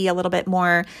to be a little bit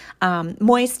more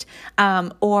moist,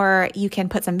 or you can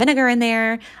put some vinegar in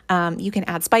there. You can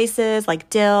add spices like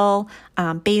dill,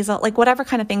 basil, like whatever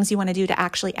kind of things you want to do to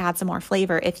actually add some more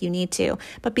flavor if you need to,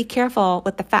 but be careful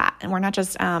with the fat. And we're not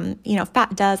just,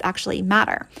 fat does actually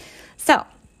matter. So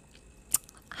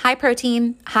high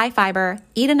protein, high fiber,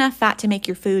 eat enough fat to make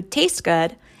your food taste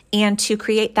good and to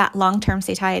create that long-term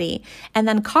satiety. And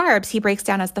then carbs, he breaks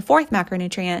down as the 4th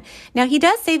macronutrient. Now he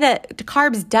does say that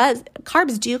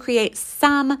carbs do create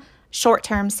some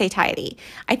short-term satiety.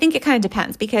 I think it kind of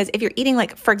depends because if you're eating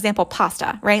like, for example,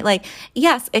 pasta, right? Like,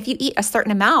 yes, if you eat a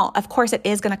certain amount, of course it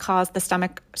is going to cause the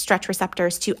stomach stretch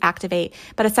receptors to activate,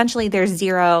 but essentially there's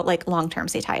zero like long-term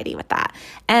satiety with that.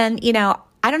 And,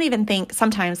 I don't even think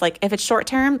sometimes like if it's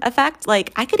short-term effect,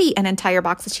 like I could eat an entire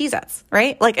box of Cheez-Its,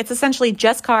 right? Like it's essentially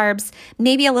just carbs,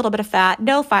 maybe a little bit of fat,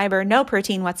 no fiber, no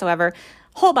protein whatsoever,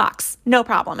 whole box, no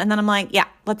problem. And then I'm like, yeah,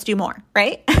 let's do more,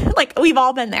 right? Like we've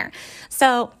all been there.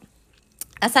 So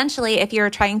essentially, if you're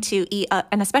trying to eat,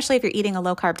 and especially if you're eating a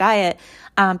low-carb diet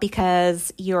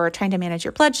because you're trying to manage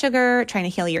your blood sugar, trying to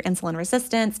heal your insulin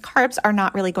resistance, carbs are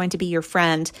not really going to be your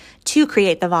friend to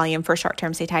create the volume for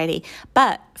short-term satiety,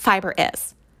 but fiber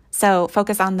is. So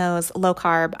focus on those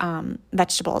low-carb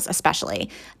vegetables,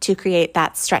 especially to create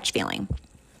that stretch feeling.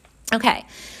 Okay,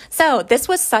 so this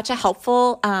was such a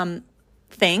helpful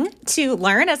thing to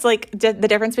learn as like the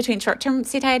difference between short-term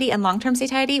satiety and long-term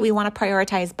satiety. We want to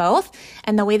prioritize both.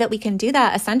 And the way that we can do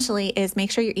that essentially is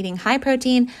make sure you're eating high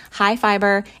protein, high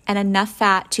fiber, and enough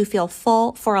fat to feel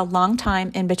full for a long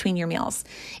time in between your meals.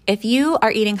 If you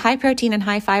are eating high protein and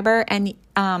high fiber and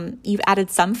you've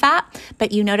added some fat,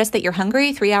 but you notice that you're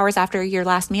hungry 3 hours after your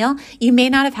last meal, you may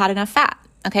not have had enough fat.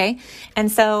 Okay.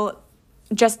 And so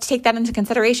just take that into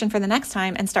consideration for the next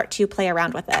time and start to play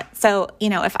around with it. So,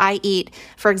 if I eat,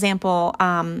 for example,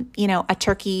 a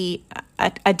turkey,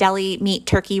 a deli meat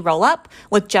turkey roll up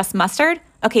with just mustard.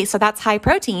 Okay, so that's high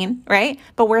protein, right?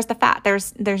 But where's the fat?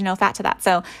 There's no fat to that.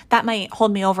 So that might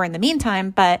hold me over in the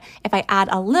meantime, but if I add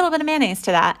a little bit of mayonnaise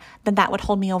to that, then that would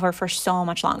hold me over for so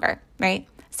much longer, right?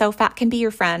 So fat can be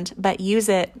your friend, but use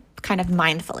it kind of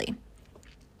mindfully.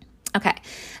 Okay,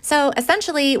 so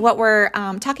essentially what we're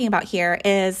talking about here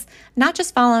is not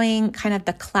just following kind of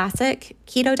the classic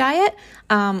keto diet,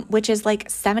 which is like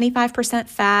 75%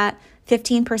 fat,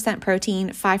 15%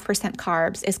 protein, 5%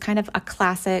 carbs is kind of a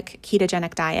classic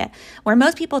ketogenic diet where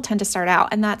most people tend to start out,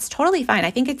 and that's totally fine.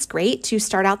 I think it's great to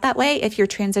start out that way if you're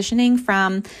transitioning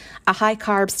from a high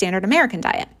carb standard American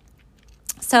diet.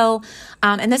 So,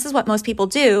 and this is what most people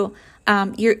do.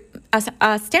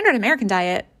 A standard American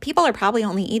diet, people are probably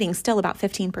only eating still about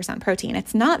 15% protein.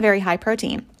 It's not very high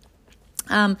protein.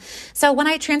 So when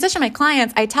I transition my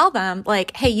clients, I tell them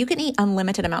like, hey, you can eat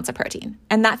unlimited amounts of protein.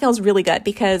 And that feels really good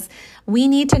because we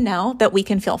need to know that we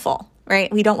can feel full,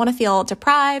 right? We don't want to feel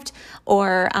deprived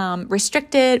or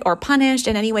restricted or punished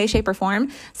in any way, shape, or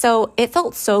form. So it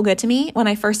felt so good to me when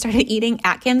I first started eating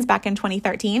Atkins back in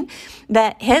 2013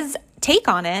 that his take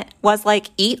on it was like,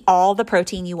 eat all the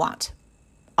protein you want.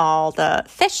 All the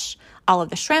fish, all of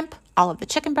the shrimp, all of the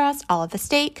chicken breast, all of the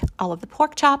steak, all of the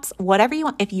pork chops, whatever you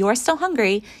want. If you're still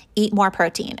hungry, eat more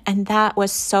protein. And that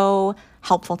was so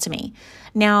helpful to me.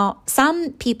 Now,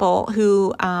 some people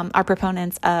who are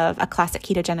proponents of a classic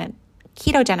ketogenic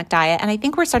diet, and I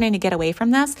think we're starting to get away from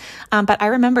this, but I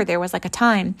remember there was like a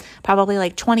time, probably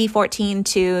like 2014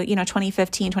 to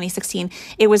 2015, 2016,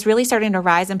 it was really starting to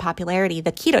rise in popularity,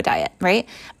 the keto diet, right?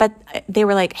 But they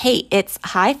were like, hey, it's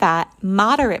high fat,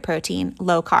 moderate protein,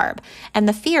 low carb. And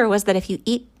the fear was that if you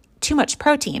eat too much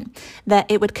protein,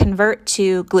 that it would convert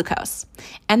to glucose.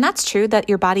 And that's true that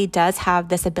your body does have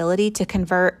this ability to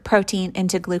convert protein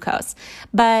into glucose,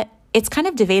 but it's kind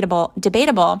of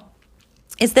debatable.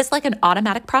 Is this like an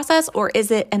automatic process or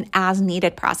is it an as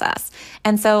needed process?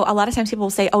 And so a lot of times people will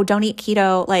say, oh, don't eat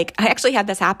keto. Like I actually had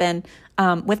this happen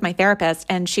with my therapist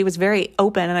and she was very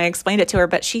open and I explained it to her,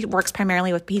 but she works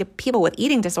primarily with people with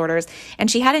eating disorders.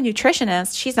 And she had a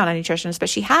nutritionist. She's not a nutritionist, but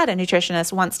she had a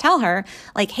nutritionist once tell her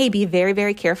like, hey, be very,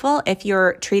 very careful if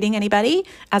you're treating anybody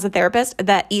as a therapist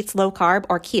that eats low carb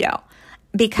or keto.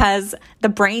 because the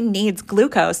brain needs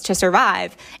glucose to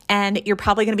survive, and you're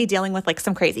probably going to be dealing with like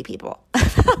some crazy people.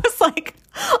 I was like,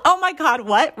 oh my God,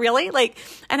 what? Really? Like,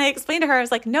 and I explained to her, I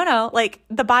was like, no, like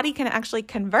the body can actually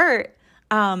convert,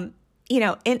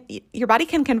 your body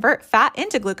can convert fat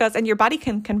into glucose, and your body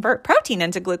can convert protein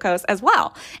into glucose as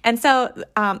well. And so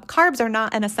carbs are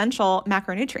not an essential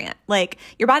macronutrient. Like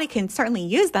your body can certainly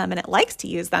use them, and it likes to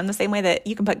use them the same way that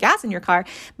you can put gas in your car.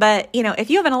 But, if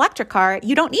you have an electric car,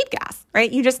 you don't need gas, right?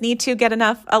 You just need to get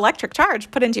enough electric charge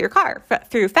put into your car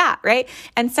through fat, right?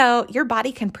 And so your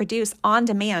body can produce on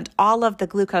demand all of the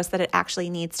glucose that it actually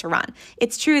needs to run.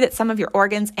 It's true that some of your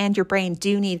organs and your brain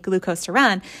do need glucose to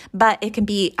run, but it can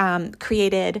be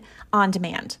created on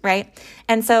demand, right?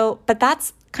 And so, but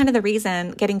that's kind of the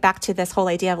reason, getting back to this whole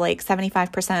idea of like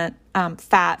 75%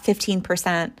 fat,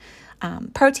 15%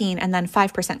 protein, and then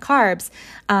 5% carbs.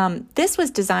 This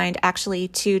was designed actually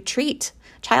to treat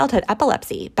childhood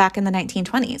epilepsy back in the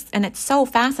 1920s. And it's so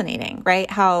fascinating, right?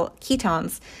 How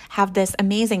ketones have this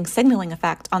amazing signaling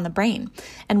effect on the brain.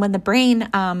 And when the brain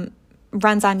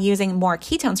runs on using more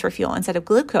ketones for fuel instead of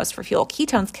glucose for fuel,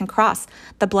 ketones can cross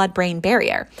the blood-brain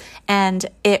barrier. And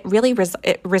it really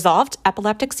it resolved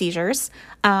epileptic seizures.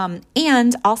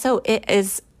 And also it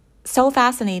is so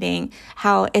fascinating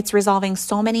how it's resolving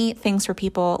so many things for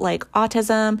people like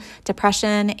autism,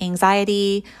 depression,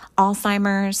 anxiety,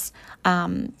 Alzheimer's,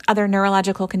 other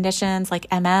neurological conditions like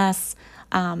MS,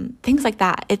 things like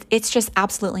that. It's just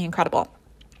absolutely incredible.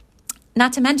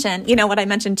 Not to mention, what I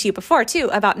mentioned to you before too,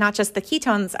 about not just the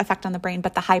ketones effect on the brain,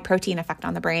 but the high protein effect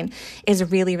on the brain is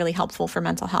really, really helpful for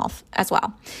mental health as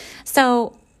well.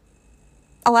 So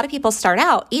a lot of people start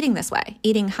out eating this way,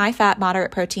 eating high fat,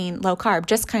 moderate protein, low carb,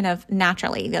 just kind of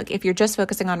naturally. Like if you're just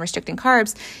focusing on restricting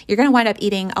carbs, you're going to wind up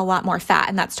eating a lot more fat.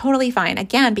 And that's totally fine.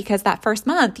 Again, because that first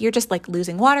month, you're just like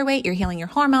losing water weight, you're healing your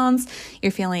hormones,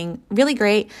 you're feeling really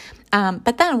great.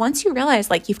 But then once you realize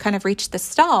like you've kind of reached the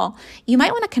stall, you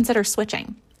might want to consider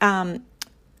switching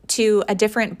to a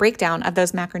different breakdown of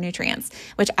those macronutrients,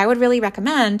 which I would really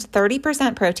recommend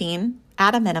 30% protein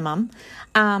at a minimum,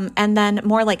 and then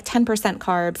more like 10%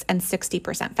 carbs and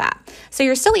 60% fat. So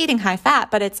you're still eating high fat,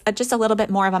 but it's just a little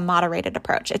bit more of a moderated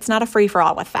approach. It's not a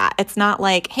free-for-all with fat. It's not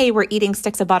like, hey, we're eating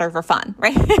sticks of butter for fun,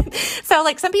 right? So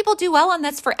like some people do well on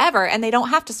this forever and they don't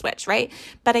have to switch, right?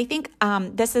 But I think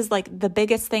this is like the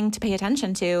biggest thing to pay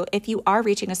attention to if you are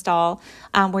reaching a stall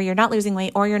where you're not losing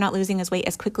weight or you're not losing as weight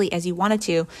as quickly as you wanted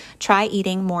to. Try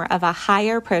eating more of a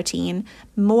higher protein,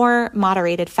 more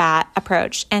moderated fat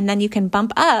approach, and then you can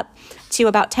bump up to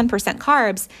about 10%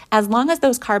 carbs as long as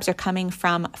those carbs are coming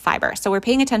from fiber. So we're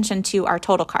paying attention to our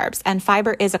total carbs, and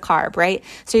fiber is a carb, right?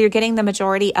 So you're getting the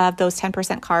majority of those 10%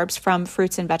 carbs from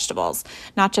fruits and vegetables,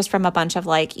 not just from a bunch of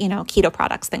like, keto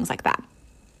products, things like that.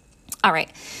 All right.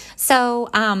 So,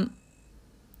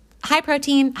 high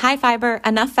protein, high fiber,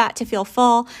 enough fat to feel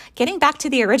full. Getting back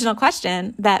to the original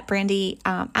question that Brandy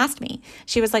asked me,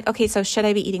 she was like, okay, so should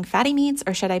I be eating fatty meats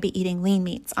or should I be eating lean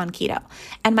meats on keto?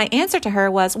 And my answer to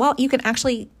her was, well, you can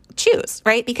actually choose,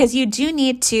 right? Because you do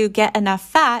need to get enough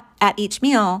fat at each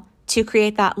meal to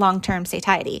create that long-term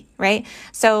satiety, right?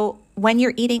 So when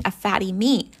you're eating a fatty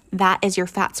meat, that is your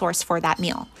fat source for that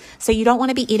meal. So you don't want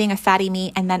to be eating a fatty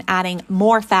meat and then adding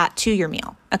more fat to your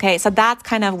meal. Okay. So that's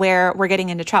kind of where we're getting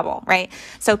into trouble, right?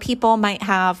 So people might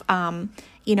have,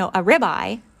 a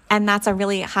ribeye, and that's a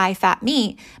really high fat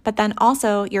meat, but then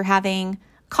also you're having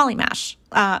cauli mash.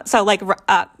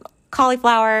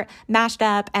 Cauliflower mashed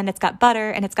up, and it's got butter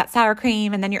and it's got sour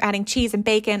cream, and then you're adding cheese and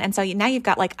bacon. And so now you've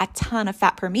got like a ton of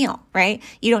fat per meal, right?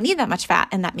 You don't need that much fat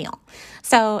in that meal.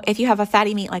 So if you have a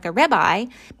fatty meat like a ribeye,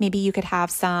 maybe you could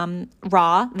have some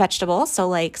raw vegetables. So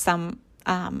like some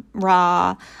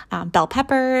raw bell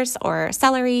peppers or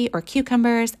celery or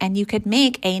cucumbers, and you could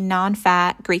make a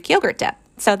non-fat Greek yogurt dip.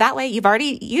 So that way you've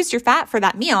already used your fat for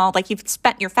that meal, like you've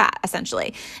spent your fat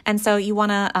essentially. And so you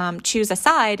want to choose a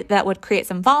side that would create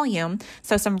some volume.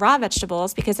 So some raw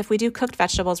vegetables, because if we do cooked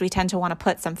vegetables, we tend to want to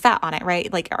put some fat on it,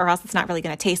 right? Like, or else it's not really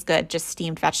going to taste good, just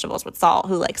steamed vegetables with salt.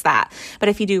 Who likes that? But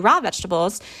if you do raw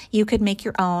vegetables, you could make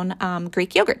your own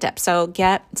Greek yogurt dip. So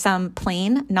get some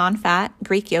plain non-fat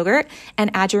Greek yogurt and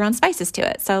add your own spices to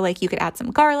it. So like you could add some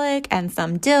garlic and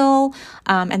some dill,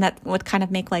 and that would kind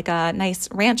of make like a nice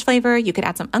ranch flavor. You could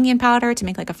add some onion powder to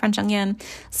make like a French onion.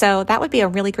 So that would be a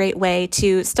really great way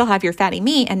to still have your fatty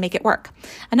meat and make it work.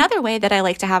 Another way that I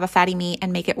like to have a fatty meat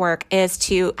and make it work is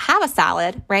to have a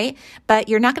salad, right? But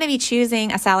you're not going to be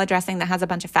choosing a salad dressing that has a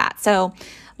bunch of fat. So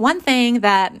one thing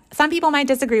that some people might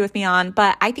disagree with me on,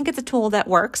 but I think it's a tool that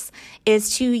works,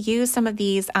 is to use some of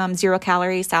these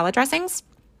 0-calorie salad dressings.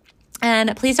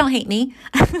 And please don't hate me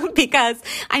because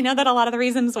I know that a lot of the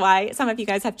reasons why some of you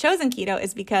guys have chosen keto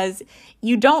is because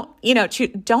you don't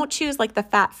choose like the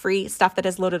fat-free stuff that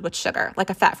is loaded with sugar,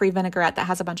 like a fat-free vinaigrette that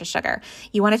has a bunch of sugar.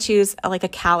 You want to choose like a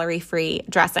calorie-free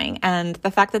dressing. And the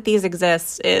fact that these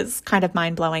exist is kind of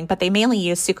mind-blowing, but they mainly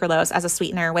use sucralose as a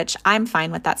sweetener, which I'm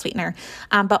fine with that sweetener.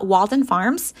 But Walden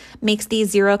Farms makes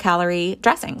these 0-calorie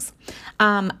dressings.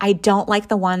 I don't like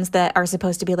the ones that are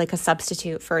supposed to be like a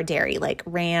substitute for dairy, like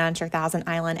ranch or Thousand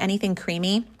Island, anything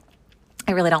creamy.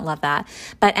 I really don't love that.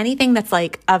 But anything that's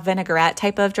like a vinaigrette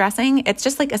type of dressing, it's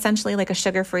just like essentially like a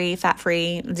sugar-free,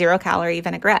 fat-free, 0-calorie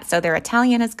vinaigrette. So their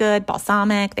Italian is good,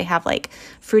 balsamic. They have like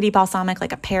fruity balsamic,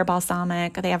 like a pear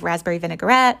balsamic. They have raspberry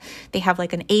vinaigrette. They have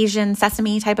like an Asian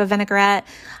sesame type of vinaigrette.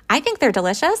 I think they're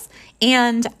delicious.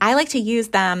 And I like to use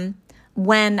them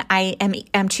when I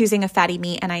am choosing a fatty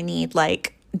meat and I need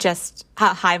like just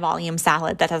a high volume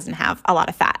salad that doesn't have a lot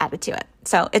of fat added to it.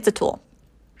 So it's a tool.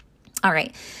 All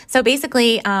right. So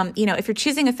basically, if you're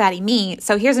choosing a fatty meat,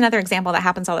 so here's another example that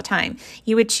happens all the time.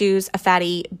 You would choose a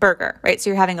fatty burger, right? So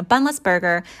you're having a bunless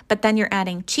burger, but then you're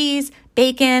adding cheese,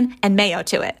 bacon, and mayo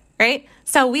to it, right?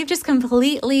 So we've just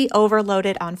completely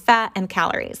overloaded on fat and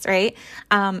calories, right?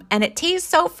 And it tastes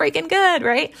so freaking good,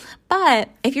 right? But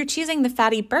if you're choosing the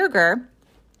fatty burger,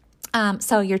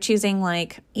 so you're choosing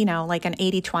like an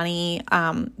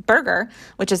 80-20 burger,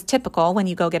 which is typical when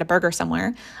you go get a burger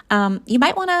somewhere. You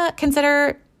might want to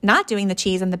consider not doing the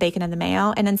cheese and the bacon and the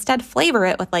mayo and instead flavor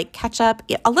it with like ketchup,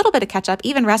 a little bit of ketchup,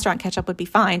 even restaurant ketchup would be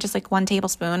fine, just like 1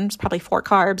 tablespoon, it's probably 4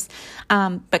 carbs.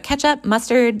 But ketchup,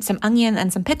 mustard, some onion,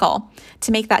 and some pickle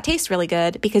to make that taste really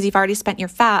good because you've already spent your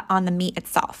fat on the meat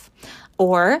itself.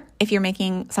 Or if you're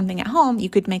making something at home, you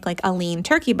could make like a lean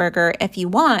turkey burger if you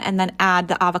want, and then add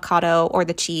the avocado or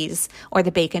the cheese or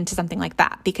the bacon to something like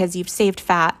that because you've saved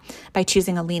fat by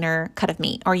choosing a leaner cut of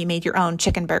meat, or you made your own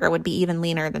chicken burger would be even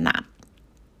leaner than that.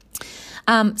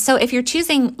 So if you're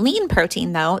choosing lean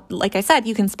protein though, like I said,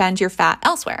 you can spend your fat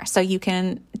elsewhere. So you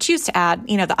can choose to add,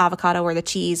 the avocado or the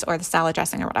cheese or the salad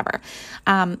dressing or whatever.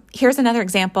 Here's another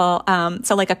example.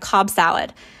 So like a Cobb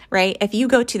salad, right? If you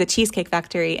go to the Cheesecake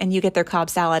Factory and you get their Cobb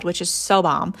salad, which is so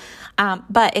bomb,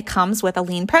 but it comes with a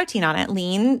lean protein on it,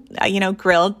 lean,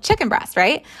 grilled chicken breast,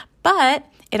 right? But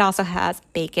it also has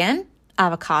bacon,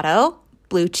 avocado,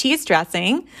 blue cheese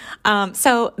dressing.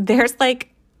 So there's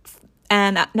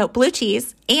blue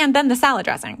cheese, and then the salad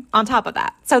dressing on top of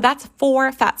that. So that's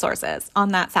 4 fat sources on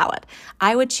that salad.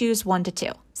 I would choose 1 to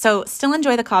 2. So still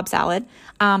enjoy the Cobb salad,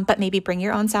 but maybe bring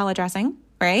your own salad dressing,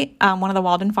 right? One of the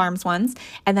Walden Farms ones,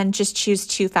 and then just choose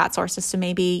 2 fat sources. So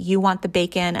maybe you want the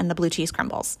bacon and the blue cheese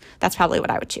crumbles. That's probably what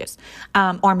I would choose.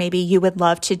 Or maybe you would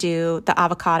love to do the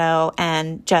avocado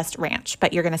and just ranch,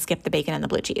 but you're going to skip the bacon and the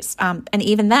blue cheese. And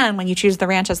even then, when you choose the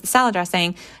ranch as the salad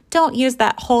dressing, don't use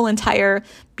that whole entire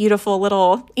beautiful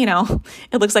little,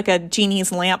 it looks like a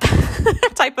genie's lamp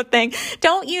type of thing.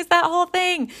 Don't use that whole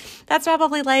thing. That's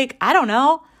probably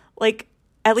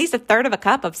at least 1/3 of a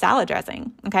cup of salad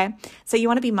dressing, okay? So you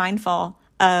want to be mindful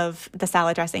of the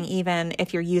salad dressing even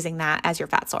if you're using that as your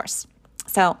fat source.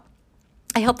 So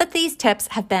I hope that these tips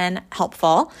have been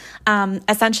helpful.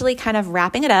 Essentially kind of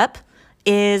wrapping it up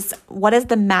is what is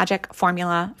the magic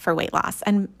formula for weight loss?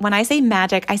 And when I say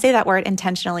magic, I say that word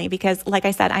intentionally because, like I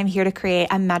said, I'm here to create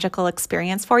a magical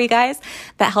experience for you guys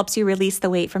that helps you release the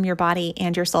weight from your body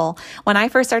and your soul. When I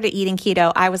first started eating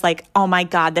keto, I was like, oh my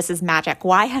God, this is magic.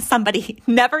 Why has somebody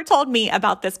never told me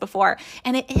about this before?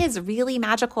 And it is really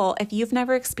magical if you've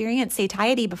never experienced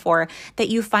satiety before, that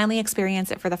you finally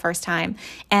experience it for the first time.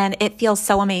 And it feels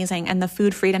so amazing. And the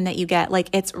food freedom that you get,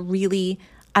 it's really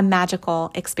a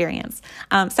magical experience.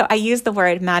 So I use the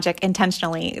word magic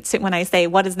intentionally when I say,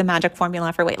 what is the magic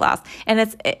formula for weight loss?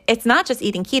 And it's not just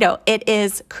eating keto. It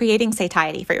is creating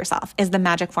satiety for yourself is the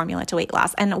magic formula to weight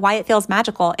loss. And why it feels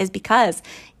magical is because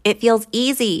it feels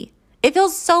easy. It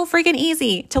feels so freaking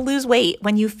easy to lose weight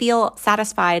when you feel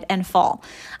satisfied and full.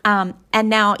 And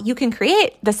now you can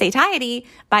create the satiety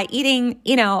by eating,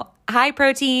 high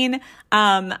protein,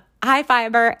 high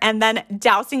fiber, and then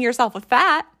dousing yourself with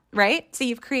fat. Right? So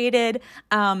you've created,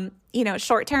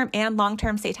 short-term and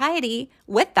long-term satiety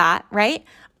with that, right?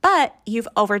 But you've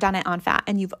overdone it on fat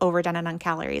and you've overdone it on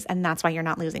calories, and that's why you're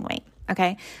not losing weight.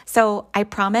 Okay. So I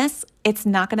promise it's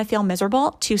not going to feel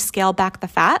miserable to scale back the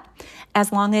fat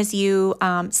as long as you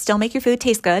still make your food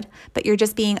taste good, but you're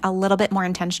just being a little bit more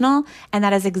intentional. And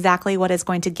that is exactly what is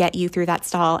going to get you through that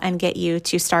stall and get you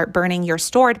to start burning your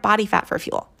stored body fat for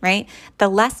fuel, right? The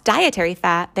less dietary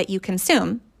fat that you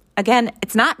consume, again,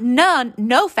 it's not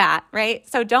no fat, right?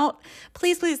 So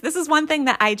please, this is one thing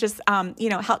that I just,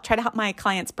 try to help my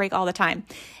clients break all the time.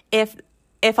 If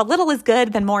if a little is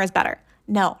good, then more is better.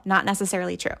 No, not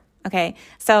necessarily true. Okay.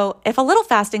 So if a little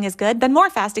fasting is good, then more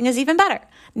fasting is even better.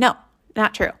 No,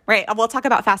 not true, right? We'll talk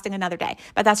about fasting another day,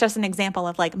 but that's just an example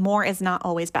of like more is not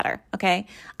always better, okay?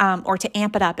 Or to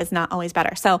amp it up is not always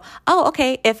better. So,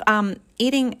 if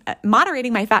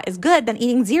moderating my fat is good, then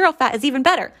eating zero fat is even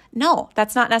better. No,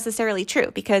 that's not necessarily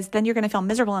true, because then you're going to feel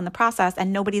miserable in the process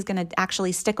and nobody's going to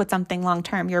actually stick with something long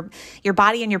term. Your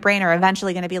body and your brain are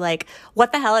eventually going to be like,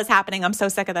 what the hell is happening? I'm so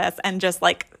sick of this, and just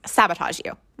like sabotage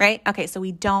you, right? Okay, so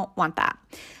we don't want that.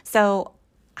 So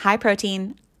high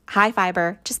protein, high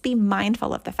fiber, just be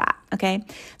mindful of the fat, okay?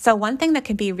 So one thing that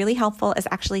can be really helpful is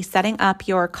actually setting up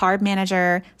your carb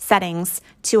manager settings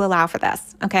to allow for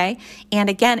this, okay? And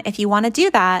again, if you want to do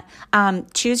that,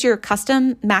 choose your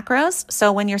custom macros.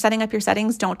 So when you're setting up your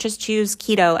settings, don't just choose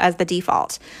keto as the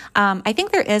default. I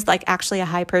think there is like actually a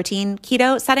high protein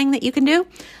keto setting that you can do,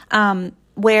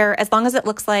 where as long as it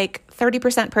looks like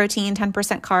 30% protein, 10%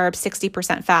 carbs,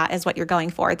 60% fat is what you're going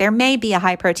for. There may be a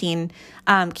high protein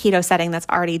keto setting that's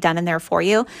already done in there for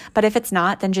you, but if it's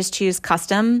not, then just choose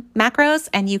custom macros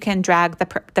and you can drag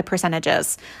the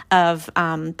percentages of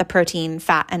the protein,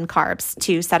 fat, and carbs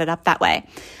to set it up that way.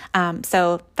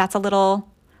 So that's a little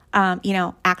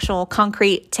actual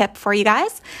concrete tip for you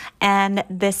guys. And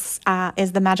this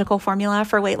is the magical formula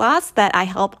for weight loss that I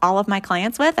help all of my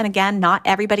clients with. And again, not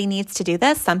everybody needs to do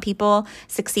this. Some people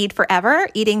succeed forever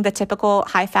eating the typical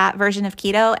high fat version of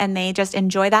keto and they just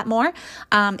enjoy that more.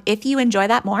 If you enjoy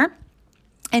that more,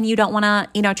 and you don't want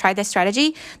to, try this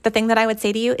strategy, the thing that I would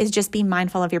say to you is just be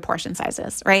mindful of your portion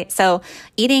sizes, right? So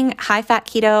eating high fat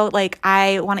keto, like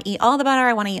I want to eat all the butter,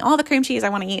 I want to eat all the cream cheese, I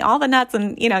want to eat all the nuts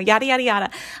and, yada, yada,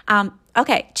 yada.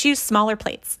 Okay, choose smaller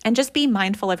plates and just be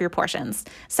mindful of your portions.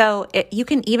 So you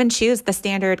can even choose the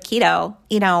standard keto,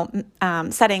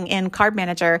 setting in Carb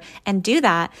Manager and do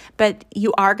that, but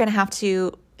you are going to have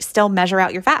to still measure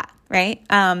out your fat, right?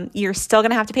 You're still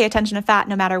going to have to pay attention to fat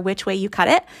no matter which way you cut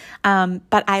it.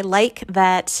 But I like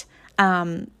that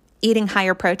eating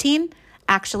higher protein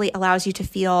actually allows you to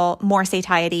feel more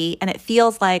satiety, and it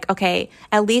feels like, okay,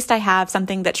 at least I have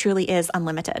something that truly is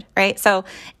unlimited, right? So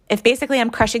if basically I'm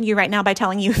crushing you right now by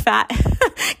telling you fat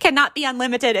cannot be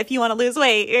unlimited if you want to lose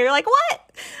weight, you're like, what?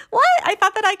 I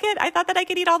thought that I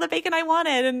could eat all the bacon I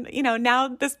wanted. And, now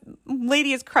this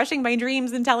lady is crushing my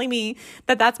dreams and telling me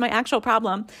that that's my actual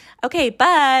problem. Okay.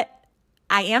 But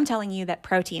I am telling you that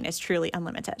protein is truly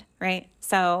unlimited, right?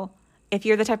 So if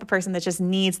you're the type of person that just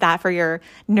needs that for your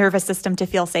nervous system to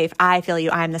feel safe, I feel you.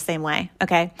 I'm the same way.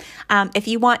 Okay. If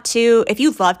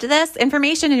you've loved this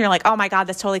information and you're like, oh my God,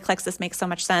 this totally clicks. This makes so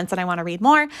much sense. And I want to read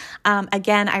more.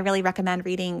 Again, I really recommend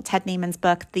reading Ted Naiman's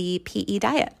book, The PE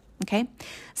Diet. Okay.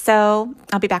 So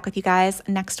I'll be back with you guys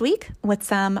next week with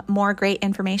some more great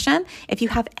information. If you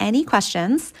have any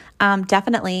questions,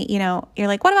 definitely, you're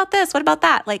like, what about this? What about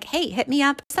that? Like, hey, hit me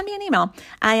up, send me an email.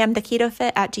 I am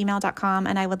theketofit@gmail.com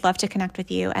and I would love to connect with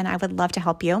you and I would love to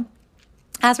help you.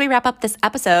 As we wrap up this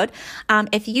episode,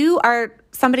 if you are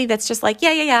somebody that's just like,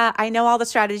 yeah, I know all the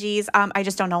strategies. I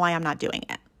just don't know why I'm not doing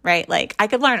it, right? Like I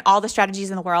could learn all the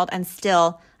strategies in the world and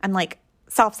still I'm like,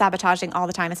 self-sabotaging all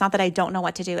the time. It's not that I don't know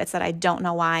what to do. It's that I don't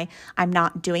know why I'm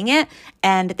not doing it.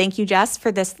 And thank you, Jess,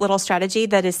 for this little strategy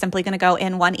that is simply going to go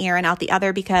in one ear and out the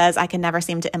other because I can never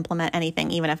seem to implement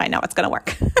anything, even if I know it's going to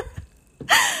work.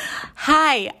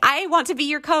 Hi, I want to be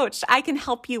your coach. I can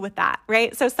help you with that,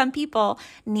 right? So some people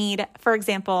need, for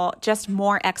example, just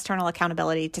more external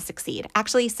accountability to succeed.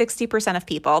 Actually, 60% of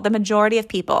people, the majority of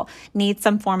people need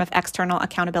some form of external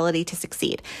accountability to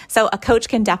succeed. So a coach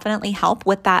can definitely help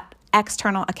with that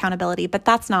external accountability, but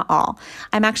that's not all.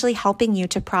 I'm actually helping you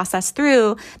to process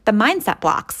through the mindset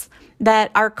blocks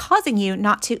that are causing you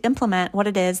not to implement what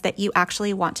it is that you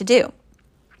actually want to do.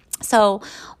 So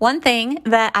one thing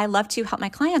that I love to help my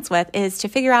clients with is to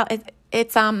figure out,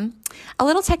 it's a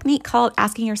little technique called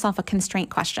asking yourself a constraint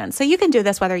question. So you can do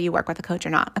this whether you work with a coach or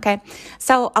not, okay?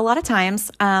 So a lot of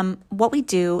times what we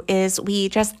do is we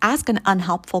just ask an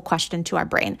unhelpful question to our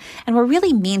brain, and we're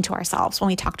really mean to ourselves when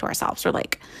we talk to ourselves. We're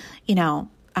like,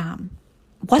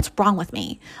 what's wrong with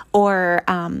me? Or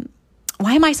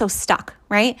why am I so stuck,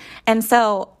 right? And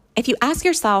so if you ask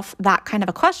yourself that kind of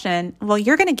a question, well,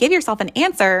 you're going to give yourself an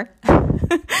answer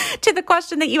to the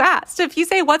question that you asked. So if you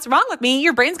say, what's wrong with me?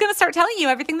 Your brain's going to start telling you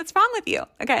everything that's wrong with you.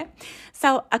 Okay.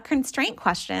 So a constraint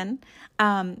question,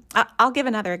 I'll give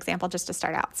another example just to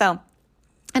start out. So,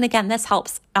 and again, this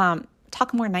helps,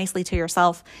 talk more nicely to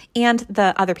yourself and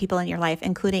the other people in your life,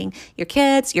 including your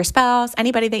kids, your spouse,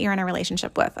 anybody that you're in a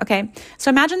relationship with. Okay. So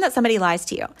imagine that somebody lies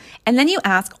to you and then you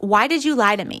ask, why did you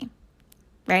lie to me?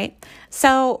 Right?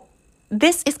 So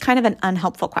this is kind of an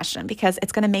unhelpful question because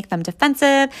it's going to make them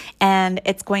defensive and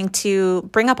it's going to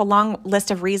bring up a long list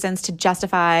of reasons to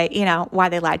justify, why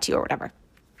they lied to you or whatever.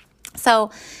 So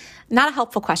not a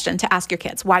helpful question to ask your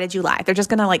kids. Why did you lie? They're just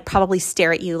going to probably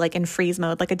stare at you in freeze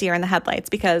mode, like a deer in the headlights,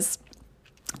 because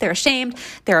they're ashamed,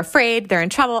 they're afraid, they're in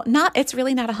trouble. It's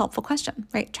really not a helpful question,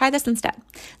 right? Try this instead.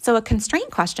 So a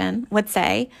constraint question would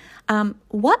say,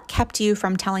 what kept you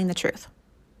from telling the truth?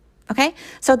 Okay.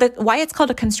 So why it's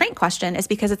called a constraint question is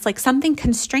because it's like something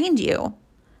constrained you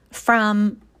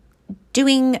from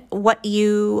doing what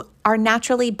you are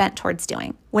naturally bent towards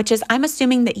doing, which is I'm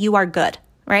assuming that you are good,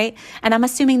 right? And I'm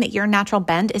assuming that your natural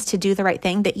bend is to do the right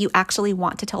thing, that you actually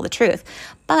want to tell the truth,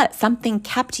 but something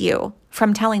kept you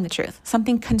from telling the truth.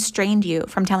 Something constrained you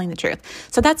from telling the truth.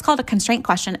 So that's called a constraint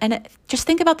question. And just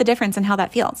think about the difference in how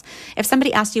that feels. If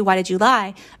somebody asked you, why did you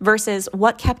lie versus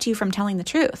what kept you from telling the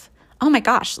truth? Oh my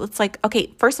gosh, it's like,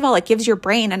 okay, first of all, it gives your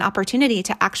brain an opportunity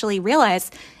to actually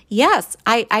realize, yes,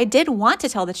 I did want to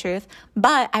tell the truth,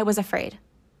 but I was afraid.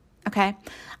 Okay.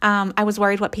 I was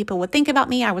worried what people would think about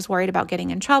me. I was worried about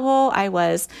getting in trouble. I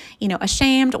was,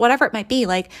 ashamed, whatever it might be.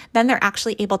 Then they're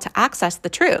actually able to access the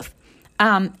truth.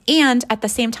 And at the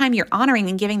same time, you're honoring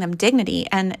and giving them dignity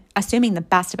and assuming the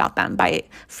best about them by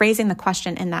phrasing the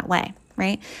question in that way,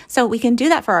 right? So we can do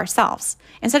that for ourselves.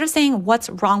 Instead of saying,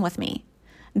 what's wrong with me?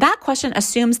 That question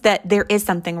assumes that there is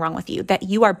something wrong with you, that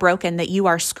you are broken, that you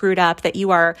are screwed up, that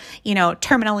you are,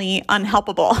 terminally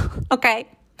unhelpable, okay?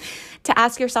 To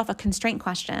ask yourself a constraint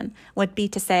question would be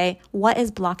to say, what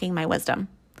is blocking my wisdom?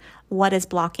 What is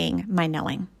blocking my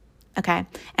knowing? Okay.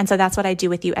 And so that's what I do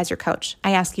with you as your coach.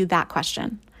 I ask you that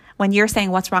question. When you're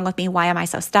saying, what's wrong with me? Why am I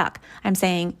so stuck? I'm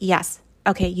saying, yes.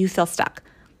 Okay. You feel stuck.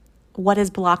 What is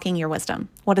blocking your wisdom?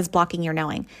 What is blocking your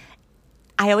knowing?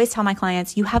 I always tell my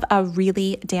clients, you have a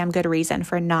really damn good reason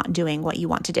for not doing what you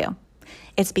want to do.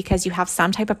 It's because you have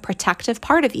some type of protective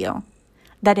part of you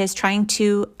that is trying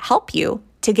to help you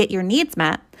to get your needs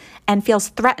met and feels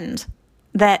threatened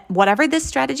that whatever this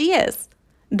strategy is,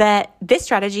 that this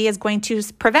strategy is going to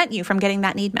prevent you from getting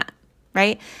that need met,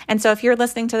 right? And so if you're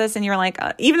listening to this and you're like,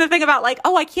 even the thing about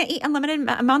oh, I can't eat unlimited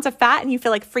amounts of fat, and you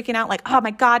feel freaking out, oh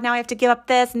my God, now I have to give up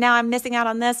this, now I'm missing out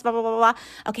on this, blah, blah, blah, blah.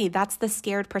 Okay, that's the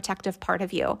scared protective part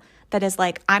of you that is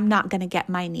I'm not going to get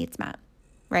my needs met,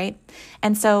 right?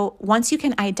 And so once you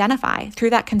can identify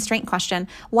through that constraint question,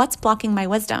 what's blocking my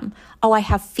wisdom? Oh, I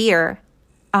have fear,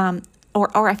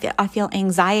 or I feel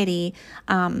anxiety.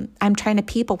 I'm trying to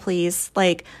people please.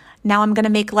 Now I'm going to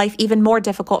make life even more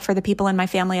difficult for the people in my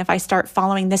family if I start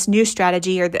following this new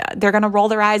strategy, or they're going to roll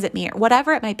their eyes at me, or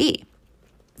whatever it might be.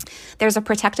 There's a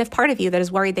protective part of you that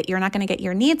is worried that you're not going to get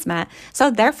your needs met.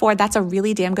 So therefore, that's a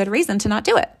really damn good reason to not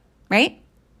do it, right?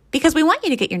 Because we want you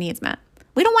to get your needs met.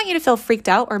 We don't want you to feel freaked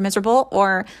out or miserable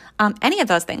or any of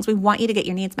those things. We want you to get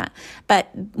your needs met. But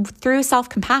through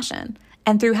self-compassion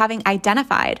and through having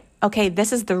identified, okay,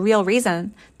 this is the real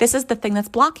reason, this is the thing that's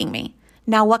blocking me.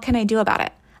 Now, what can I do about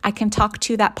it? I can talk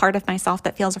to that part of myself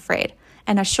that feels afraid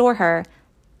and assure her,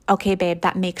 okay, babe,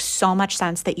 that makes so much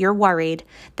sense that you're worried,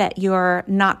 that you're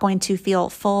not going to feel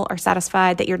full or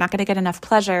satisfied, that you're not going to get enough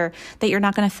pleasure, that you're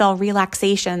not going to feel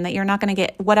relaxation, that you're not going to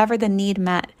get whatever the need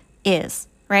met is,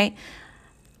 right?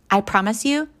 I promise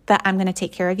you that I'm going to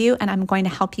take care of you and I'm going to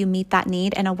help you meet that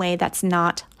need in a way that's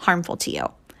not harmful to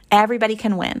you. Everybody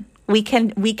can win. We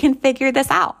can figure this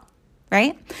out,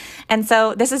 right? And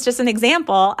so this is just an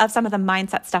example of some of the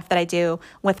mindset stuff that I do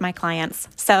with my clients.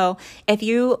 So if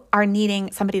you are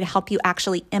needing somebody to help you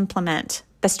actually implement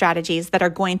the strategies that are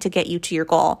going to get you to your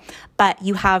goal, but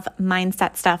you have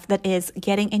mindset stuff that is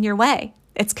getting in your way,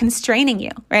 it's constraining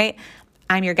you, right?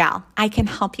 I'm your gal. I can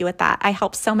help you with that. I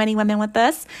help so many women with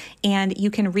this, and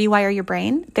you can rewire your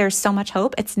brain. There's so much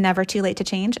hope. It's never too late to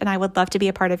change, and I would love to be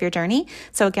a part of your journey.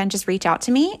 So again, just reach out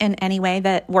to me in any way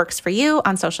that works for you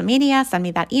on social media. Send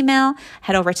me that email.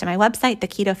 Head over to my website,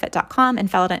 theketofit.com,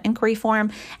 and fill out an inquiry form,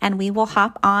 and we will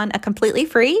hop on a completely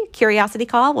free curiosity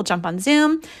call. We'll jump on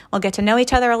Zoom. We'll get to know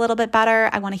each other a little bit better.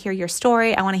 I want to hear your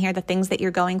story. I want to hear the things that you're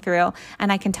going through,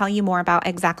 and I can tell you more about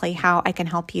exactly how I can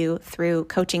help you through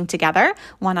coaching together,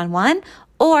 one-on-one,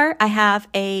 or I have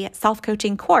a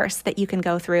self-coaching course that you can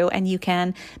go through and you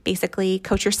can basically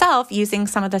coach yourself using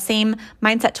some of the same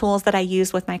mindset tools that I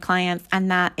use with my clients. And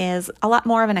that is a lot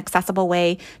more of an accessible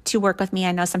way to work with me.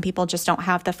 I know some people just don't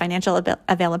have the financial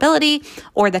availability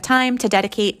or the time to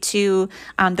dedicate to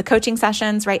the coaching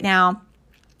sessions right now.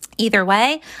 Either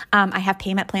way, I have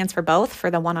payment plans for both, for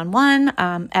the one-on-one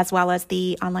as well as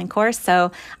the online course.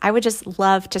 So I would just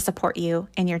love to support you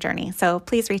in your journey. So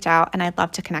please reach out and I'd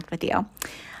love to connect with you.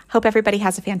 Hope everybody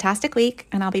has a fantastic week,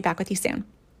 and I'll be back with you soon.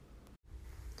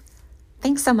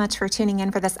 Thanks so much for tuning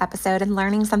in for this episode and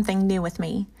learning something new with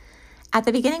me. At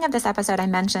the beginning of this episode, I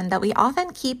mentioned that we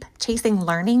often keep chasing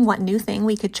learning what new thing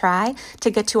we could try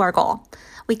to get to our goal.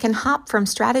 We can hop from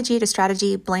strategy to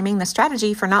strategy, blaming the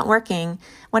strategy for not working,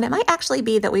 when it might actually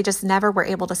be that we just never were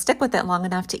able to stick with it long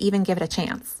enough to even give it a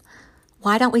chance.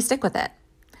 Why don't we stick with it?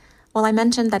 Well, I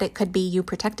mentioned that it could be you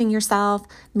protecting yourself,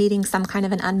 meeting some kind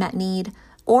of an unmet need,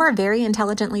 or very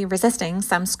intelligently resisting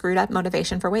some screwed up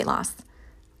motivation for weight loss.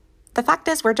 The fact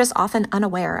is, we're just often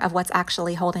unaware of what's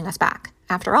actually holding us back.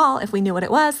 After all, if we knew what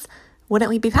it was, wouldn't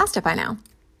we be past it by now?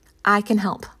 I can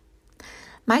help.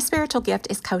 My spiritual gift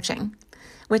is coaching,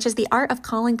 which is the art of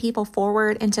calling people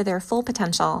forward into their full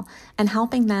potential and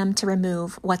helping them to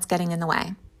remove what's getting in the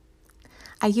way.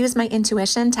 I use my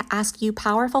intuition to ask you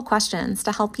powerful questions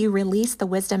to help you release the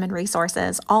wisdom and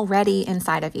resources already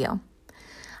inside of you.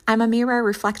 I'm a mirror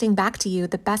reflecting back to you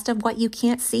the best of what you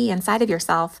can't see inside of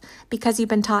yourself because you've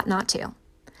been taught not to.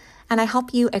 And I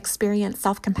help you experience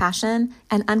self-compassion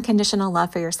and unconditional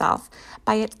love for yourself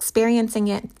by experiencing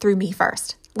it through me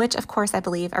first, which of course I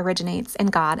believe originates in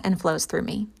God and flows through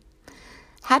me.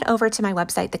 Head over to my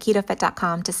website,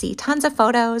 theketofit.com, to see tons of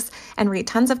photos and read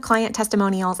tons of client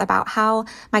testimonials about how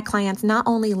my clients not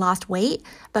only lost weight,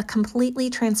 but completely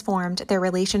transformed their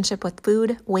relationship with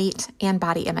food, weight, and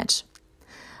body image.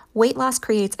 Weight loss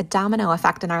creates a domino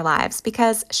effect in our lives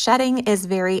because shedding is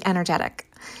very energetic.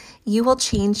 You will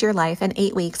change your life in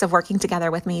 8 weeks of working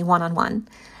together with me one-on-one.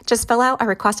 Just fill out a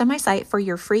request on my site for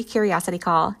your free curiosity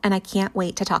call, and I can't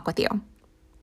wait to talk with you.